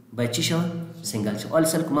باید چی شوه سینگل شوه. حالا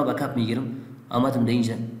سال که ما بکاپ میگیرم آمدم در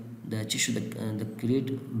اینجا در چی شد در کریت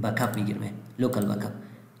بکاپ میگیرم لوکال بکاپ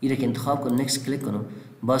این که انتخاب کنم نکست کلیک کنم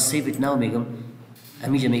باز سیو ایت ناو میگم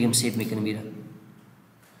همینجا میگم سیو میکنم میره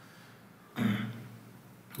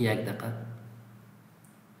یک دقیقه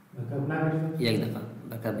بکاپ نگرفت؟ یک دقیقه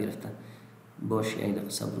بکاپ گرفته باش، یک دقیقه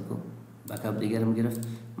صبر کو. بکاپ دیگرم گرفت.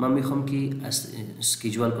 من میخوام که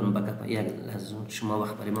اسکیجول کنم بکاپ. یک لحظه شما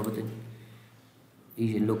وقت برای ما بدین.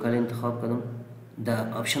 این لوکال انتخاب کردم. دا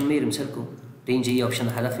آپشن میرم سر کو. ده اینجا این آپشن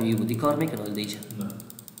هدف می بودی کار میکنه ولی دیگه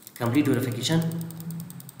کامپلیت وریفیکیشن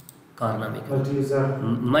کار نمیکنه.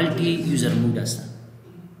 مالتی یوزر مود است.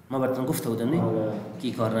 ما براتون گفته بودم نه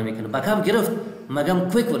کی کار نمیکنه. بکاپ گرفت مگم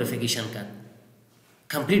کویک وریفیکیشن کرد.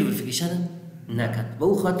 کامپلیت وریفیکیشن نکرد. به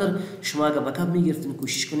او خاطر شما اگر بکاپ میگرفتین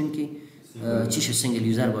کوشش کنین که چیش سینگل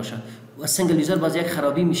یوزر باشه. و سینگل یوزر باز یک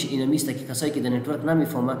خرابی میشه اینا میست که کسایی که در نتورک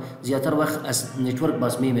نمیفهمه زیاتر وقت از نتورک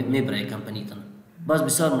باز میبره کمپانی تون. باز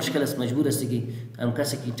بسیار مشکل است، مجبور است که هم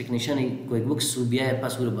کسی که تکنیشن کویک بوکس رو بیای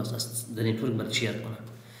پاسورد باز است در نتورک بر شیر کنه.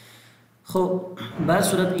 خب به هر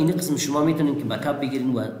صورت این قسم شما میتونین که بکاپ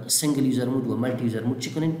بگیرین و سینگل یوزر مود و مالتی یوزر مود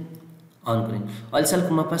چی کنین آن کنین. حالا سال که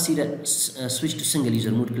ما پس ایره سویچ تو سینگل یوزر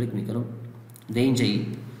مود کلیک میکنم. در اینجا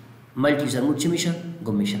مالتی یوزر مود چی میشه؟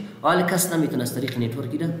 گم میشه. حالا کس نمیتونه از طریق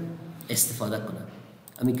نتورک ایره استفاده کنه.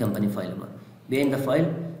 امی کمپانی فایل ما بیاین در فایل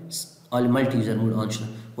حالا مالتی یوزر مود آن شده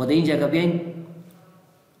و در اینجا بیاین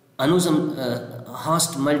انوزم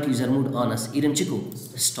هاست مالتی یوزر مود آن است. ایرم چی کو؟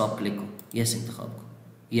 استاپ کلیک کو. یس انتخاب کو.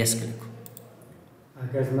 یس کلیک کو.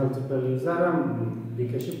 اگر از مالتیپل یوزر هم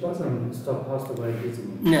بکشید بازم استاپ هاست رو باید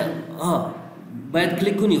بزنید. نه باید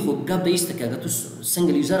کلیک کنی. خب گپ دیست که اگر تو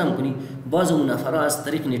سنگل یوزر هم کنی باز اون نفرها از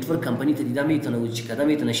طریق نتورک کمپانی تا دیده میتونه و چی کده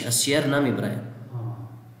میتونه از شیر نمیبره.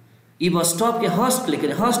 ای با استاپ که هاست کلیک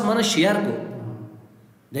کنی. هاست معنی شیر کو.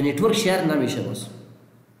 در نتورک شیر نمیشه باز.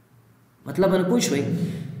 مطلب من پوش وی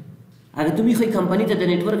اگر تو میخوای کمپانی تا در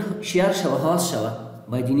نتورک شیر شوه هاست شوه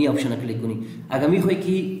باید اینی آپشن کلیک کنی. اگر میخوای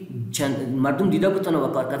که مردم دیده بتونه و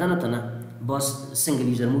کار کردن تنه باز سنگل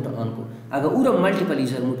یوزر مود آن کو. اگر او را مالتیپل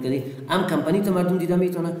یوزر مود کردی هم کمپانی تا مردم دیده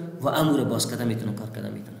میتونه و هم او را باز کردن میتونه کار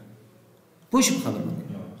کردن میتونه. پوش خبر بود.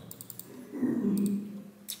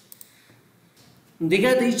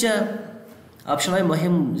 دیگه دیگه آپشن های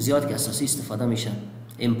مهم زیاد که اساسی استفاده میشه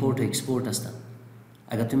امپورت و اکسپورت هستن.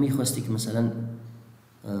 اگر تو میخواستی که مثلا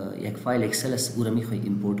یک فایل اکسل است او را میخوای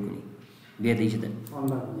امپورت کنی بیا دیگه ده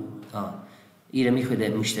ای را میخوای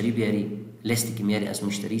ده مشتری بیاری لیستی که میاری از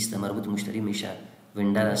مشتری است مربوط مشتری میشه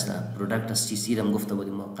وندر است پروداکت است چیزی را گفته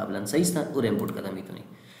بودیم ما قبلا صحیح است او را امپورت کردن میتونی.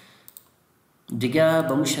 دیگه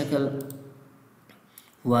به اون شکل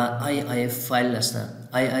و IIF فایل است.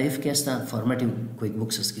 IIF که است فرمت کویک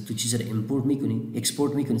بوکس است که تو چیز را امپورت میکنی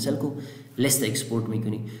اکسپورت میکنی سل کو لیست اکسپورت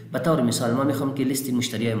میکنی. به طور مثال ما میخوام که لیست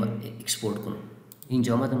مشتری های اکسپورت کنم.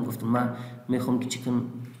 اینجا آمدم گفتم ما میخوام که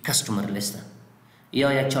چیکن کستمر لیست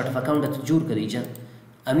یا یک چارت اف اکاونت جور کردی جا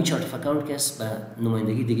امی چارت اف اکاونت که است به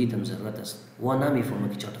نمایندگی دیگه تم ضرورت است و نمیفهمم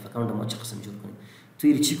که چارت اف اکاونت ما چه قسم جور کنیم. تو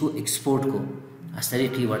این چیکو اکسپورت کو از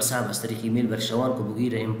طریق واتساپ از طریق ایمیل برشوان کو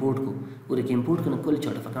بگیره امپورت کو و که امپورت کنه کل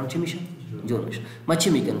چارت اف اکاونت چی میشه جور میشه. ما چی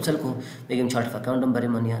میگم مثلا کو میگم چارت اف اکاونت برای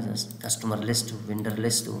من نیاز است کستمر لیست و وندر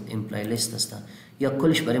لیست و امپلای لیست است یا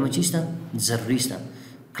کلش برای ما چی است ضروری است.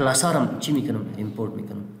 کلاس هم چی میکنم امپورت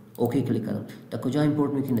میکنم اوکی کلیک کردم تا کجا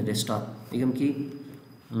امپورت میکنم دسکتاپ میگم که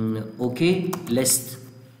اوکی لیست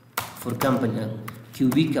فور کمپانی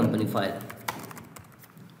QB کمپانی فایل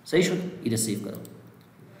صحیح شد. ایده سیو کردم.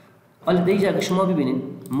 حالا دیگه اگه شما ببینید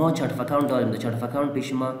ما چارت اف اکاونت داریم. در چارت اف اکاونت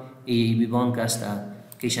پیش ما ای بی بانک است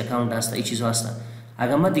کیش اکاونت است این چیزا است.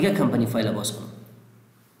 اگر ما دیگه کمپانی فایل باز کنم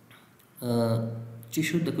چی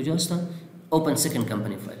شد در کجا است اوپن سکند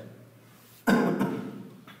کمپانی فایل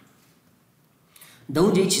در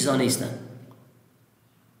اونجا هیچ چیزا نیستن.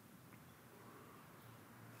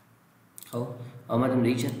 خب آمدم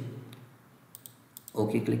دیگه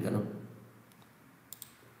اوکی کلیک کردم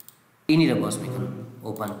اینی را باز میکنم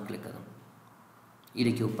اوپن کلیک کردم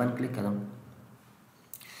اینی که اوپن کلیک کردم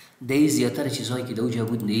دیگه زیادتر چیزهایی که در اونجا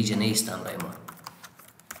بود دیگه نیستم رای ما.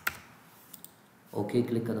 اوکی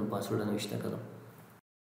کلیک کردم پاسورد نوشته کردم.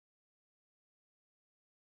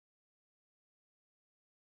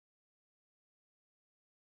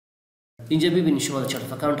 اینجا ببینید شما چارت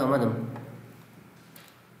اف اکاونت آمدم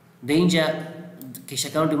در اینجا کیش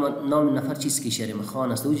اکاونت ما نام نفر چیز کیشری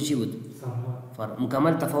مخان است اوجه چی بود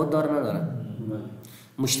مکمل تفاوت داره نداره.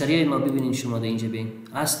 مشتری ما ببینید شما در اینجا ببین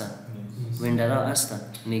هستن وندرها هستن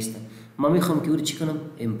نیستن. ما میخوام که او چی کنم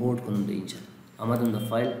امپورت کنم. در اینجا آمدم در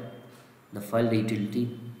فایل در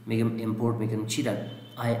یوتیلیتی میگم امپورت میکنم چی در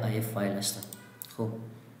IIF فایل هستن. خب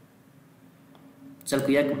چل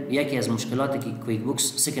که یکی از مشکلاتی که کویک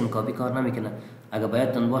بوکس سکند کاپی کار نمیکنه اگر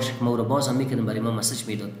باید تن باشه که ما رو باز هم میکنیم برای ما مسیج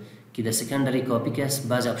میداد که در سکندری کاپی که است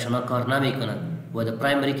بعضی آپشن ها کار نمیکنه و در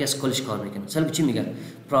پرایمری که است کلش کار میکنه. چل که چی میگه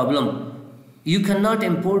پرابلم you cannot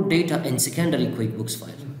import data in secondary QuickBooks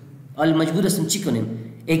file. حالا مجبور هستم چی کنیم؟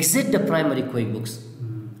 exit the primary QuickBooks.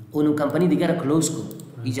 اونو کمپانی دیگر رو کلوز کن.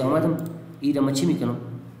 اینجا آمدم ایرا ما چی میکنم؟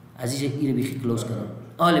 از اینجا ایرا بیخی کلوز کنم.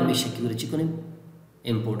 حالا میشه که ایرا چی کنیم؟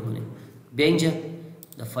 امپورت کنیم. بیا اینجا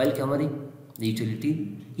در فایل که آمدیم در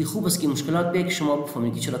یوتیلیتی این خوب است که مشکلات بیا که شما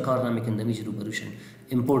بفهمید که چرا کار نمیکنه دمیج رو بروشن.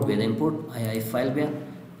 امپورت بیا امپورت آی فایل بیا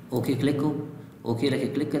اوکی کلیک کو اوکی را که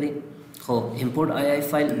کلیک کردی خب امپورت آی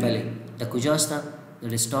فایل بله در کجا است؟ در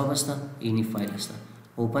دسکتاپ است اینی فایل است.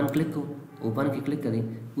 اوپن کلیک کو اوپن که کلیک کردی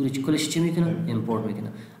اون کلش چی میکنه؟ امپورت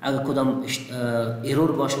میکنه. اگر کدام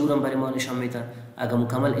ایرور باشه اونم برای ما نشان میده. اگر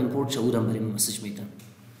مکمل امپورت شه اونم برای ما مسیج میده.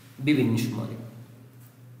 ببینید شما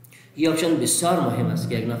این آپشن بسیار مهم است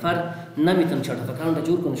که یک نفر نمیتونه چارت اف اکانت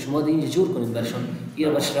جور کنه شما اینجا جور کنید برشان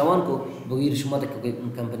این برش روان کو بگیر شما در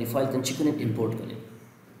کمپانی فایل تن چی کنید امپورت کنید.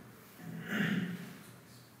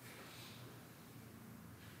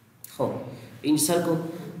 خب این سر کو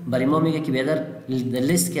برای ما میگه که بیادر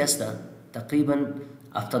لیست که هست تقریبا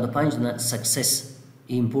 75 دانه سکسس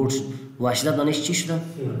امپورت و 80 دانش چی شده؟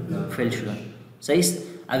 فیل شده. صحیح است؟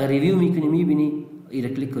 اگر ریویو میکنی میبینی ایره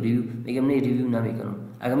کلیک کو ریویو میگم نه ریویو نمیکنم.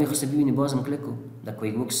 اگر میخواستی ببینی بازم کلیک کو در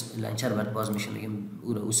کویک بوکس لانچر برات باز میشه میگم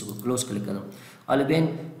او رو کلوز کلیک کردم. حالا ببین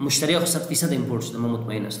مشتری 100% امپورت شده من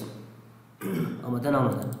مطمئن هستم.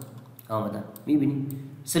 آمدن میبینی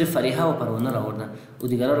صرف فریحه و پروانه را آوردن و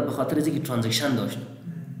دیگرها رو به خاطر از اینکه ترانزکشن داشت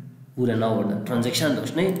او را نآوردن ترانزکشن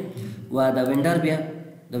داشت نه و در وندر بیا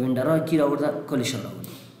در وندرها کی را آورده کلش را آورده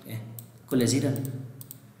کل زیرا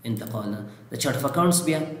انتقال در چارت اف اکانتس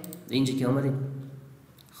بیا اینجا که آمدیم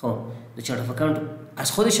خب در چارت اف اکانت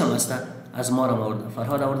از خودش هم هسته از ما را آورده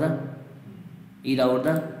فرهاد آوردن ایل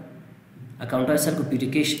آوردن اکانت های سر کو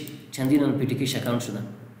پیتیکش چندین پیتیکش اکانت شدن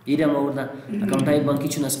ایره ما آوردن اکانت های بانکی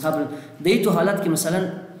چون از قبل در تو حالت که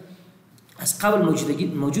مثلا از قبل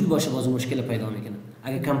موجود باشه باز مشکل پیدا میکنه.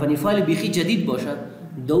 اگر کمپانی فایل بیخی جدید باشه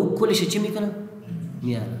دو کلش چی میکنه؟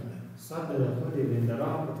 میاره. صد خود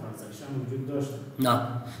وندرها ترانزکشن وجود داشت. نه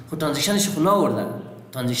خود ترانزکشنش خود نآورده.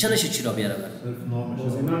 ترانزکشنش چی را بیاره بر؟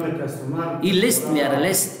 بازینان کستومر این لیست میاره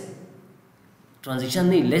لیست. ترانزکشن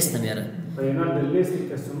نه لیست میاره. بیانات لیست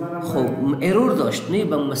کستومر خب ایرور داشت نه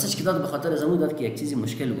به مسیج که داد به خاطر از داد که یک چیزی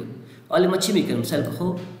مشکل بود. حالا ما چی میکنیم؟ مثلا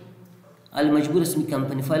خب حالا مجبور هستم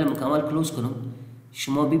کمپانی فایل مکمل کلوز کنم.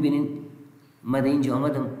 شما ببینید من اینجا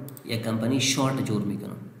آمدم یک کمپانی شارت جور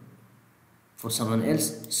میکنم. For someone else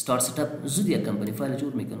start setup زود یک کمپانی فایل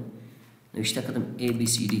جور میکنم. نوشته کردم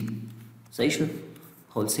ABCD صحیح شد.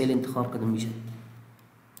 هولسیل انتخاب کردم میشه.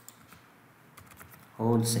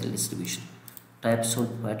 هولسیل دیستریبیوشن تایپ سول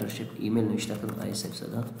پارتنرشیپ ایمیل نوشته کردم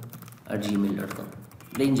isxada@gmail.com.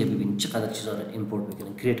 اینجا ببینید چقدر چیزا رو امپورت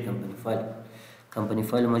میکنم. کریت کمپانی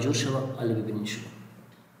فایل ماجور شد. حالا ببینید شما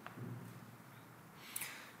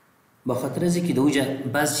با خاطر از اینکه دوجا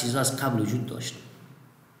بعض چیزا از قبل وجود داشت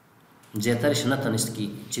زیادترش نتونست که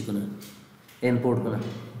چی کنه امپورت کنه.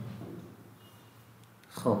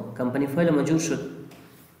 خب کمپانی فایل ماجور شد.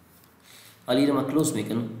 حالا رو ما کلوز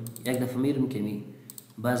میکنم. یک دفعه میرم که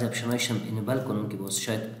بعضی اپشنایش هم انیبل کنم که باز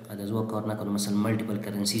شاید از او کار نکنم. مثلا مالتیپل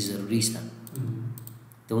کرنسی ضروری است.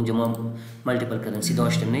 تو اونجا ما مالتیپل کرنسی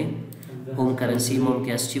داشتیم نه هوم کرنسی ما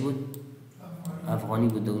که از چی بود؟ افغانی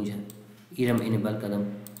بود. اونجا ایرم انیبل کردم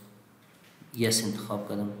یس انتخاب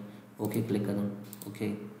کردم اوکی کلیک کردم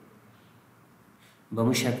اوکی با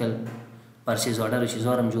مو شکل پرچیز آرڈر و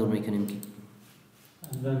چیزا هم جور میکنیم که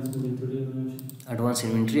ادوانس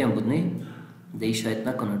اینوینتری هم بود نه دی شاید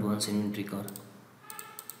نکنه ادوانس اینوینتری کار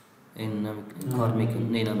این کار میکنه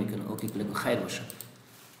نه نمیکنه اوکی کلیک خیر باشه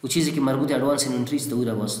و چیزی که مربوط ادوانس اینوینتری است او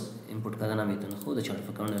را باز امپورت کردن نمیتونه خود چارت اف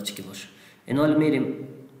اکانت هر چی که باشه. این حال میریم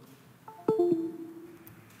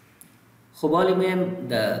خب حالی میم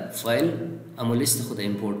در فایل اما لیست خود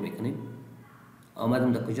امپورت میکنیم.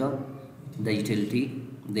 آمدم در کجا؟ در یوتیلیتی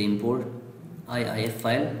در امپورت اف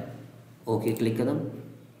فایل اوکی کلیک کردم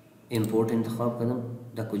امپورت انتخاب کردم.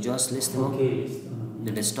 در کجاست لیست ما؟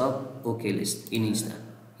 در دسکتاپ اوکی لیست این است.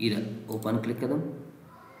 ایرا اوپن کلیک کردم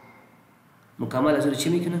مکمل از اون چی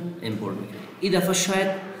میکنه؟ امپورت میکنه. این دفعه شاید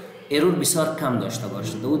ایرور بسیار کم داشته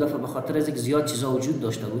باشه. دو دفعه به خاطر از اینکه زیاد چیزا وجود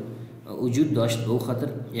داشت به او خاطر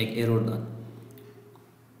یک ایرور داد.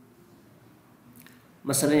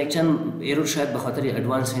 مثلا یک چند ایرور شاید به خاطر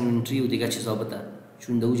ادوانس اینوینتری و دیگه چیزا بوده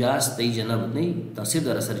چون دو جا است دیگه نبود نه تاثیر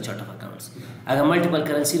داره سر چارت اف اکانتس. اگر مالتیپل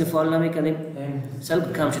کرنسی رو فعال نمیکنیم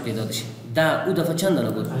سلب کم شد تعدادش ده او دفعه چند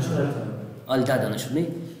دانه بود؟ آل ده دانه شد نه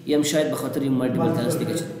یم شاید به خاطر این مالتیپل کرنسی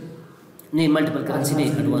دیگه شد نه مالتیپل کرنسی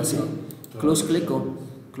نه ادوانس کلوز کلیک کو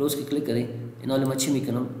کلوز که کلیک کردی اینا رو ما چی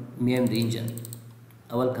میکنم میم دی اینجا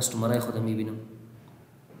اول کستومرای خودم میبینم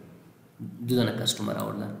دو دانه کستومر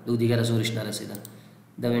آوردن دو دیگر زورش نرسیدن.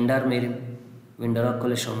 در وندر میریم وندر ها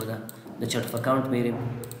کلش آمده. در چارت اف اکاونت میریم،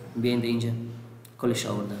 بیاین اینجا کلش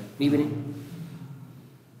آورده. میبینید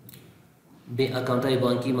به اکاونت های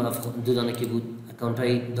بانکی ما 2 دانه کی بود، اکاونت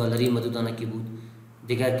های دلاری ما 2 دانه کی بود،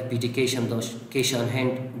 دیگه پی تی کیش هم داشت، کیش آن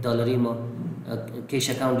هند دلاری ما، کیش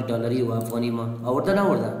اکاونت دلاری و افغانی ما آورده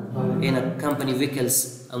نآورده. این کمپانی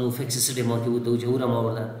ویکلز امو فیکسد ما کی بود دو جور ما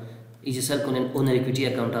آورده. ایجا سل کنین اونر اکویتی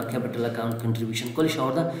اکاونت ها، کپیتال اکاونت، کنتریبیوشن کلش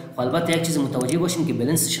آورده. البته یک چیز متوجه باشین که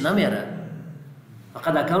بالانسش نمیاره،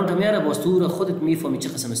 فقط اکاونت میاره، باز تو خودت میفهمی چه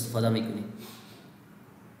قسم استفاده میکنی.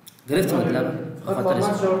 گرفت مطلب؟ بخاطر از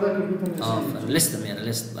لیست میاره،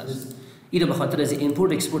 لیست بس. ایره بخاطر از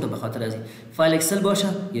ایمپورت اکسپورت، بخاطر از فایل اکسل باشه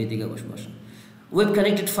یا دیگه باشه. ویب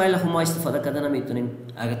کانکتد فایل هم ما استفاده کردن نمیتونیم.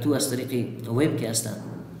 اگر تو از طریق ویب که هستن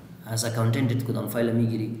از اکاونتنت کدام فایل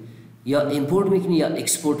میگیری یا ایمپورت میکنی یا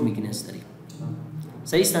اکسپورت میکنی از طریق.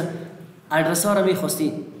 صحیح است؟ ادرس ها رو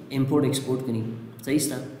میخواستی ایمپورت اکسپورت کنی، صحیح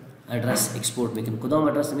است؟ ادرس اکسپورت میکنی، کدام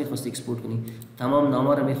ادرس میخواستی اکسپورت کنی، تمام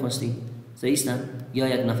نامه رو میخواستی، صحیح است؟ یا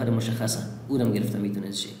یک نفر مشخصه او رو گرفته میتونه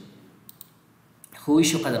ازش.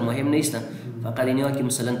 خویش قدر مهم نیست، فقط اینها که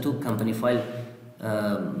مثلا تو کمپانی فایل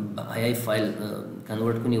ای فایل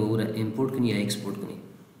کنورت کنی و او را ایمپورت کنی یا اکسپورت کنی.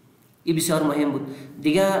 این بسیار مهم بود.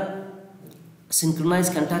 دیگه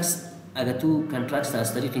سینکرونایز کانتکست، اگر تو کانترکتس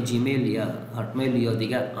از طریق جیمیل یا هاتمیل یا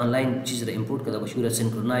دیگه آنلاین چیز را ایمپورت کرده باشی، او را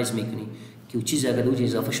سینکرونایز میکنی که چیز اگر دو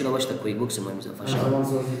اضافه شده باشه تا کویک بوکس ما اضافه شده.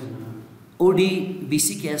 او دی بی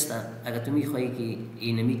سی که هست، اگر تو میخوایی که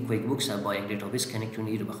اینمی کویک بوکس با یک دیتابیس کانکت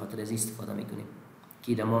کنی، رو به خاطر از استفاده میکنیم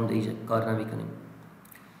که تمام در اینجا کار نمیکنیم.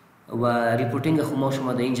 و ریپورتینگ خو ما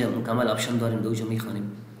شما در اینجا مکمل آپشن داریم، در اینجا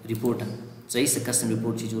میخوانیم ریپورت، صحیح است؟ کستم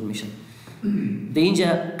ریپورت چجور میشه. در اینجا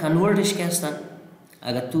کنورتش که هستن،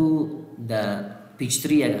 اگر تو در پیچ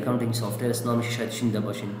 3 یک اکاونتینگ سافتویر است، نامش شاید شنیده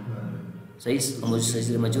باشین، صحیح است؟ ما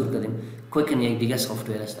زیر مجبور کردیم کویکن یک دیگه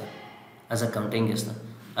سافتویر است از اکاونتینگ است.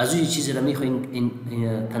 از اون چیزی را میخواین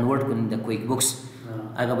کنورت کنین در کویک بوکس،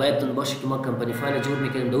 اگر باید تون باشه که ما کمپانی فایل جور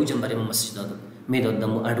میکنیم، در اونجا برای ما مسیج میداد در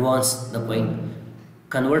ادوانس در پایین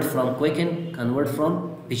convert from Quicken, convert from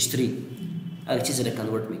page 3 اگر چیزی را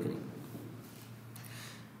کنورت میکنیم.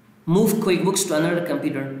 move QuickBooks to another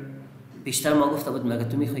computer، بیشتر ما گفته بود مگه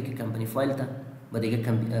تو میخوای که کمپانی فایل تا با دیگه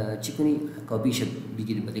چی کنی، کاپیش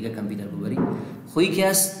بگیری با دیگه کامپیوتر ببری، خویی که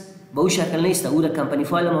است با اون شکل نیست. او را کمپانی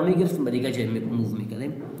فایل ما میگرفتیم با دیگه جای موو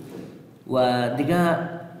میکردیم. و دیگه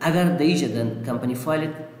اگر دیگه دن کمپانی فایل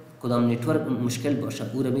کدام نتورک مشکل باشه،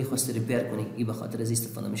 او را میخواست ریپیر کنی، این به خاطر از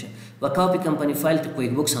استفاده میشه. و کاپی کمپانی فایل تو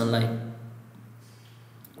کویک بوکس آنلاین.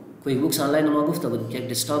 کویک بوکس آنلاین ما گفته بود که یک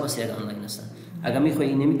دسکتاپ است، یک آنلاین است. اگر میخوای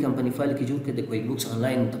اینمی کمپانی فایل که جور کرده کویک بوکس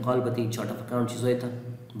آنلاین انتقال بدی، چارت اف اکاونت چیزایی تا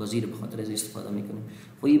بازی به خاطر از استفاده میکنیم.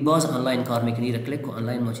 و این باز آنلاین کار میکنی، را کلیک کو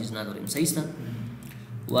آنلاین ما چیز نداریم، صحیح است؟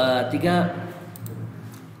 و دیگه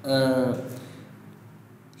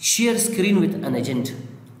شیر اسکرین ویت ان ایجنت،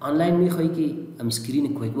 آنلاین میخوای که ام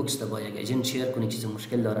اسکرین کویک بوکس تا با یک ایجنت شیر کنی، چیز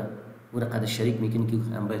مشکل داره او را قدر شریک میکنی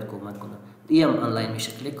که هم باید کمک کنه. این هم آنلاین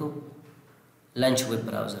میشه، کلیک کو لانچ وب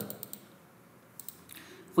براوزر.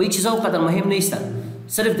 و این چیزا قدر مهم نیست،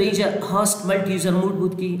 صرف دیجا هاست ملتی یوزر مود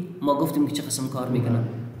بود که ما گفتیم که چه قسم کار میکنه،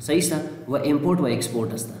 صحیح است؟ و ایمپورت و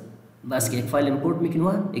اکسپورت است، بس که یک فایل ایمپورت میکنی و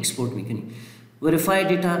اکسپورت میکنی. وریفای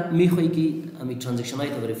دیتا میخوای که امی ترانزکشن های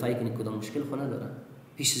تو وریفای کنی، کدام مشکل خو نداره،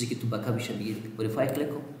 پیش از اینکه تو بکاپش بگیری وریفای کلیک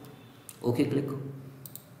کو، اوکی کلیک کو،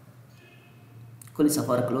 کلی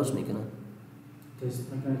صفحه را کلوز میکنه.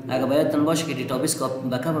 اگر باید تن باشه که دیتابیس کا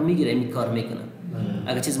بکاپ میگیره، این کار میکنه.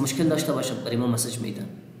 اگر چیز مشکل داشته باشه برای ما مسیج میدن.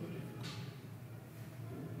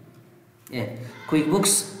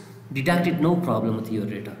 QuickBooks deducted no problem with your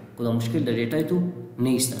data، کدام مشکل در دیتای تو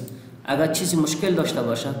نیست. اگر چیزی مشکل داشته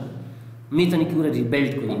باشه میتونی که او را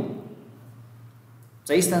ریبیلد کنی،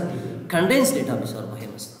 صحیح است؟ کندنس دیتا بسیار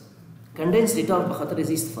مهم است. کندنس دیتا به خاطر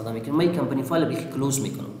از استفاده میکنم. من کمپانی فایل بیخی کلوز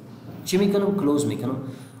میکنم. چی میکنم؟ کلوز میکنم.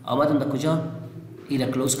 آمدم در کجا اینا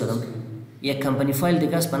کلوز کردم. یک کمپانی فایل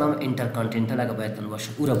دیگه است به نام اینترکانتیننتال، اگر باید تن باشه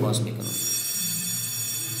او را باز میکنم،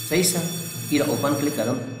 صحیح است؟ اینا اوپن کلیک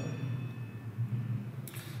کردم،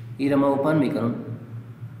 اینا ما اوپن میکنم،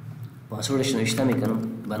 پاسوردش نوشته میکنم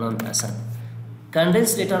به نام اسد.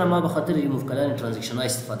 کندنس دیتا را ما به خاطر ریموو کردن ترانزکشن ها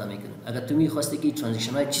استفاده میکنیم. اگر تو میخواستی که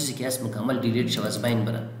ترانزکشن های چیزی که هست مکمل دیلیت شود، از بین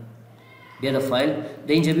بره، بیا در فایل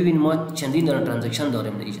در اینجا ببین ما چندین دارن ترانزکشن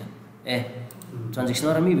داریم. در اینجا ترانزکشن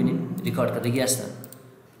ها را میبینیم ریکارد کردگی هستن،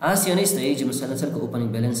 هست یا نیست. اینجا مثلا سر که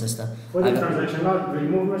اوپنینگ بالانس هست، خود ترانزکشن ها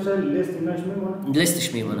ریموو میشه،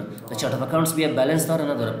 لیستش میمونه. در چارت اف اکاونتس بیا بالانس داره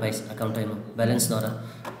نداره، پیس اکاونت های ما بالانس داره.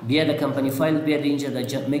 بیا در کمپانی فایل، بیا در اینجا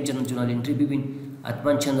در میک جرنال انتری ببین،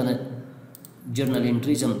 حتما چند جرنال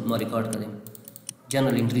انتریز ما ریکارد کردیم.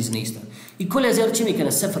 جنرال انتریز نیست. این کل از چی میکنه؟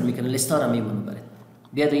 صفر میکنه، لیستا را میمونه برات.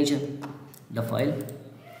 بیاد اینجا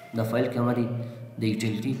دا فایل که آمدی دا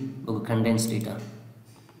یوتیلیتی بگو کندنس دیتا.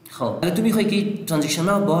 خب اگر تو میخوای که ترانزکشن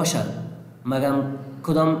ها باشه مگم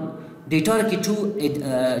کدام دیتا را که تو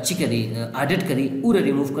چی کردی ادیت کردی او را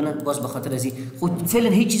ریموو کنه، باز به خاطر ازی خود فعلا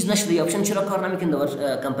هیچ چیز نشده. این آپشن چرا کار نمیکنه؟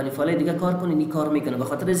 در کمپانی فایل دیگه کار کنه، این کار میکنه به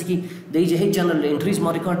خاطر ازی که در اینجا هیچ جنرال انتریز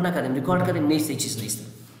ما ریکارد نکردیم، ریکارد کردیم نیست، هیچ چیز نیست.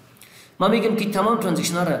 ما میگم که تمام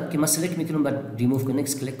ترانزکشن ها را که ما سلکت میکنم بعد ریموو کن،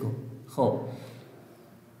 نیکست کلیک کن. خب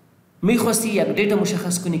میخواستی یک دیتا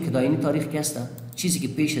مشخص کنی که داینی تاریخ که هسته، چیزی که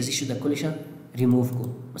پیش ازی شده کلش ریموو کن.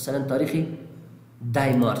 مثلا تاریخ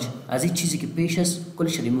 10 مارچ، از این چیزی که پیش است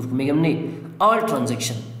کلش ریموو کن. میگم نه all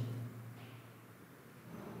transaction.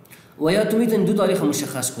 و یا تو میتونی دو تاریخ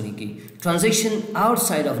مشخص کنی که transaction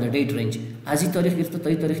outside of the date range، از این تاریخ گرفته تا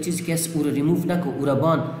این تاریخ چیزی که هست او رو ریموو نکن، او را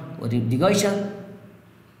بان و دیگایش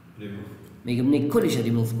میگم نه کلش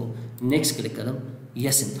ریموو کن. نیکست کلیک کردم،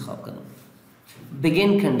 یس انتخاب کردم.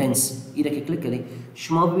 begin condense ایره که کلیک کردی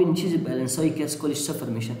شما ببینید چیزی بالانس هایی که از کلش صفر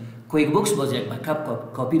میشه. کویک بوکس باز یک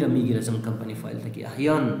بکاپ کاپی را میگیره از اون کمپانی فایل تا که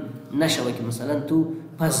احیان نشوه که مثلا تو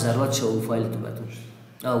پس ضرورت شو فایل تو بتون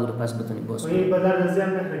او رو پس بتونی باز کنی. بدل از این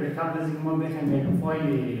نکرده که قبل از اینکه ما بخوایم یک فایل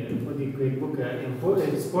خودی کویک بوک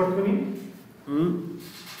اکسپورت کنیم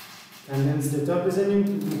کندنس دیتا بزنیم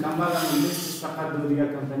مکمل هم لیستش فقط دو دیگه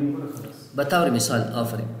کمپانی کنه خلاص. به طور مثال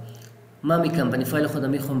آفرین ما می کمپانی فایل خودم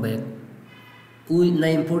میخوام به او نه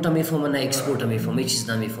ایمپورت میفهمه نه اکسپورت میفهمه، هیچ چیز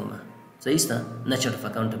نمیفهمه. صحیح است؟ نه چرت اف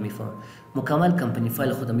اکانت میفهمه. مکمل کمپانی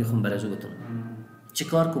فایل خودم میخوام برای بتون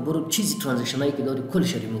چیکار کو؟ برو چیزی ترانزکشن هایی که داری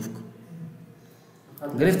کلش ریموو کن.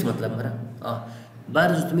 گرفت مطلب مرا؟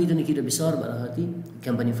 بعد از تو میدونی که بسیار براحتی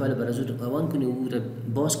کمپانی فایل برای زود روان کنی و او را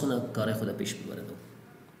باز کنه کار خود پیش ببره.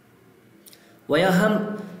 و یا هم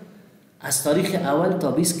از تاریخ اول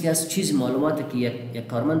تا 20 که از چیز معلوماتی که یک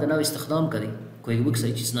کارمند نو استخدام کردی کویک بوکس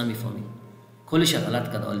هیچ چیز نمیفهمی، کلش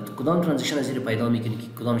غلط کرده. حالا تو کدام ترانزکشن از پیدا میکنی که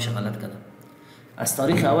کدامش غلط کرده. از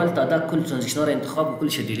تاریخ اول تا دا کل ترانزکشن را انتخاب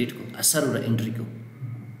کلش دیلیت کن، اثر را انتری کن.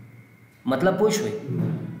 مطلب پوه شوی؟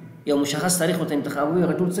 یا مشخص تاریخ رو انتخاب وی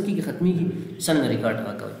غټول څه کیږي ختميږي سن ریکارډ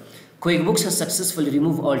راکوي. کویک بوکس has successfully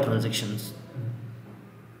removed all transactions.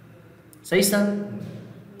 صحیح است؟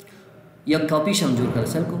 یا کاپی شم جوړ کړ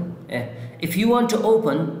سر کو. If you want to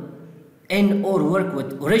open and or work with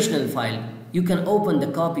original file, you can open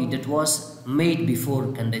the copy that was made before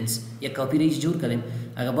condense. یا کاپی ریج جوړ کړم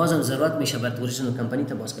اگر بازم ضرورت میشه بعد اوریجینال کمپانی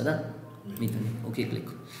ته باز کړه میتونی. اوکی کلیک.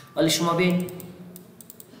 ولی شما به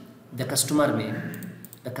د کستمر می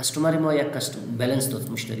د کستمر ما یک بالانس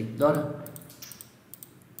داد مشتری داره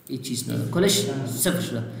هیچ چیز نداره کلش صفر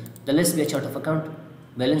شده. د لیست بیا چارت اف اکاونت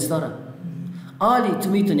بالانس داره. آلی تو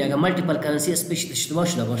میتونی اگر مالتیپل کرنسی اسپیشل اشتباه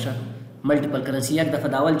شده باشه مالتیپل کرنسی یک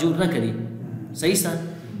دفعه اول جور نکردی صحیح است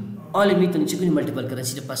آلی میتونی چه کنی مالتیپل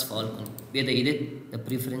کرنسی رو پس فعال کنی. بیا د ایدیت د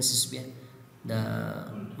پریفرنسز بیا د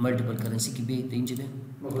مالتیپل کرنسی کی بیا اینجا بیا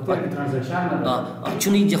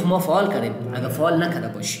چون اینجا ما فعال کردیم اگر فعال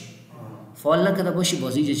نکرده باشی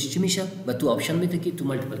باز اینجا چی میشه به تو آپشن میده که تو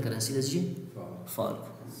مالتیپل کرنسی رو فعال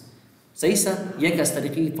کن. صحیح است یک از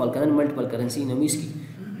طریقی فعال کردن مالتیپل کرنسی اینو میست که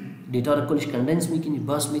دیتا رو کلش کندنس میکنی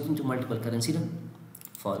باز میتونی تو مالتیپل کرنسی رو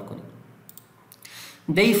فعال کنی.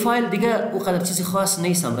 دی فایل دیگه او قدر چیزی خاص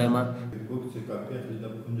نیست همراه ما.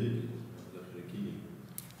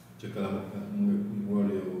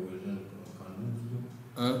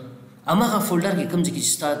 اما هغه فولډر کې کوم ځای کې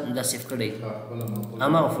چې ستا دا سیف کړی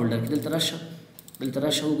اما هغه فولډر کې دلته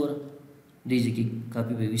راشه وګوره دې ځای کې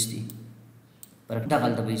کاپي به ویستي پر دا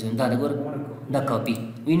غلطه به ځین دا وګوره دا کاپي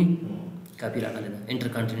ویني کاپي راغلی ده انټر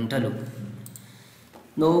کانټیننټل.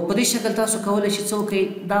 نو په دې شکل تاسو کولی شئ څه وکړئ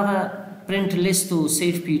دا پرنټ لیست او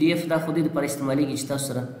سیف پی ډي اف دا خو دې لپاره استعمالیږي چې تاسو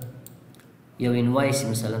سره یو انوایس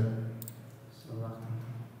مثلا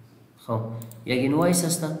خو یک انوایس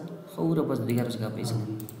هسته خو رو بس دیگر روزگاه پیسه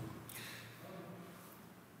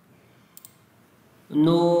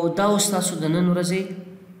نو دا اوس تاسو د نن ورځې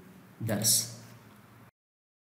درس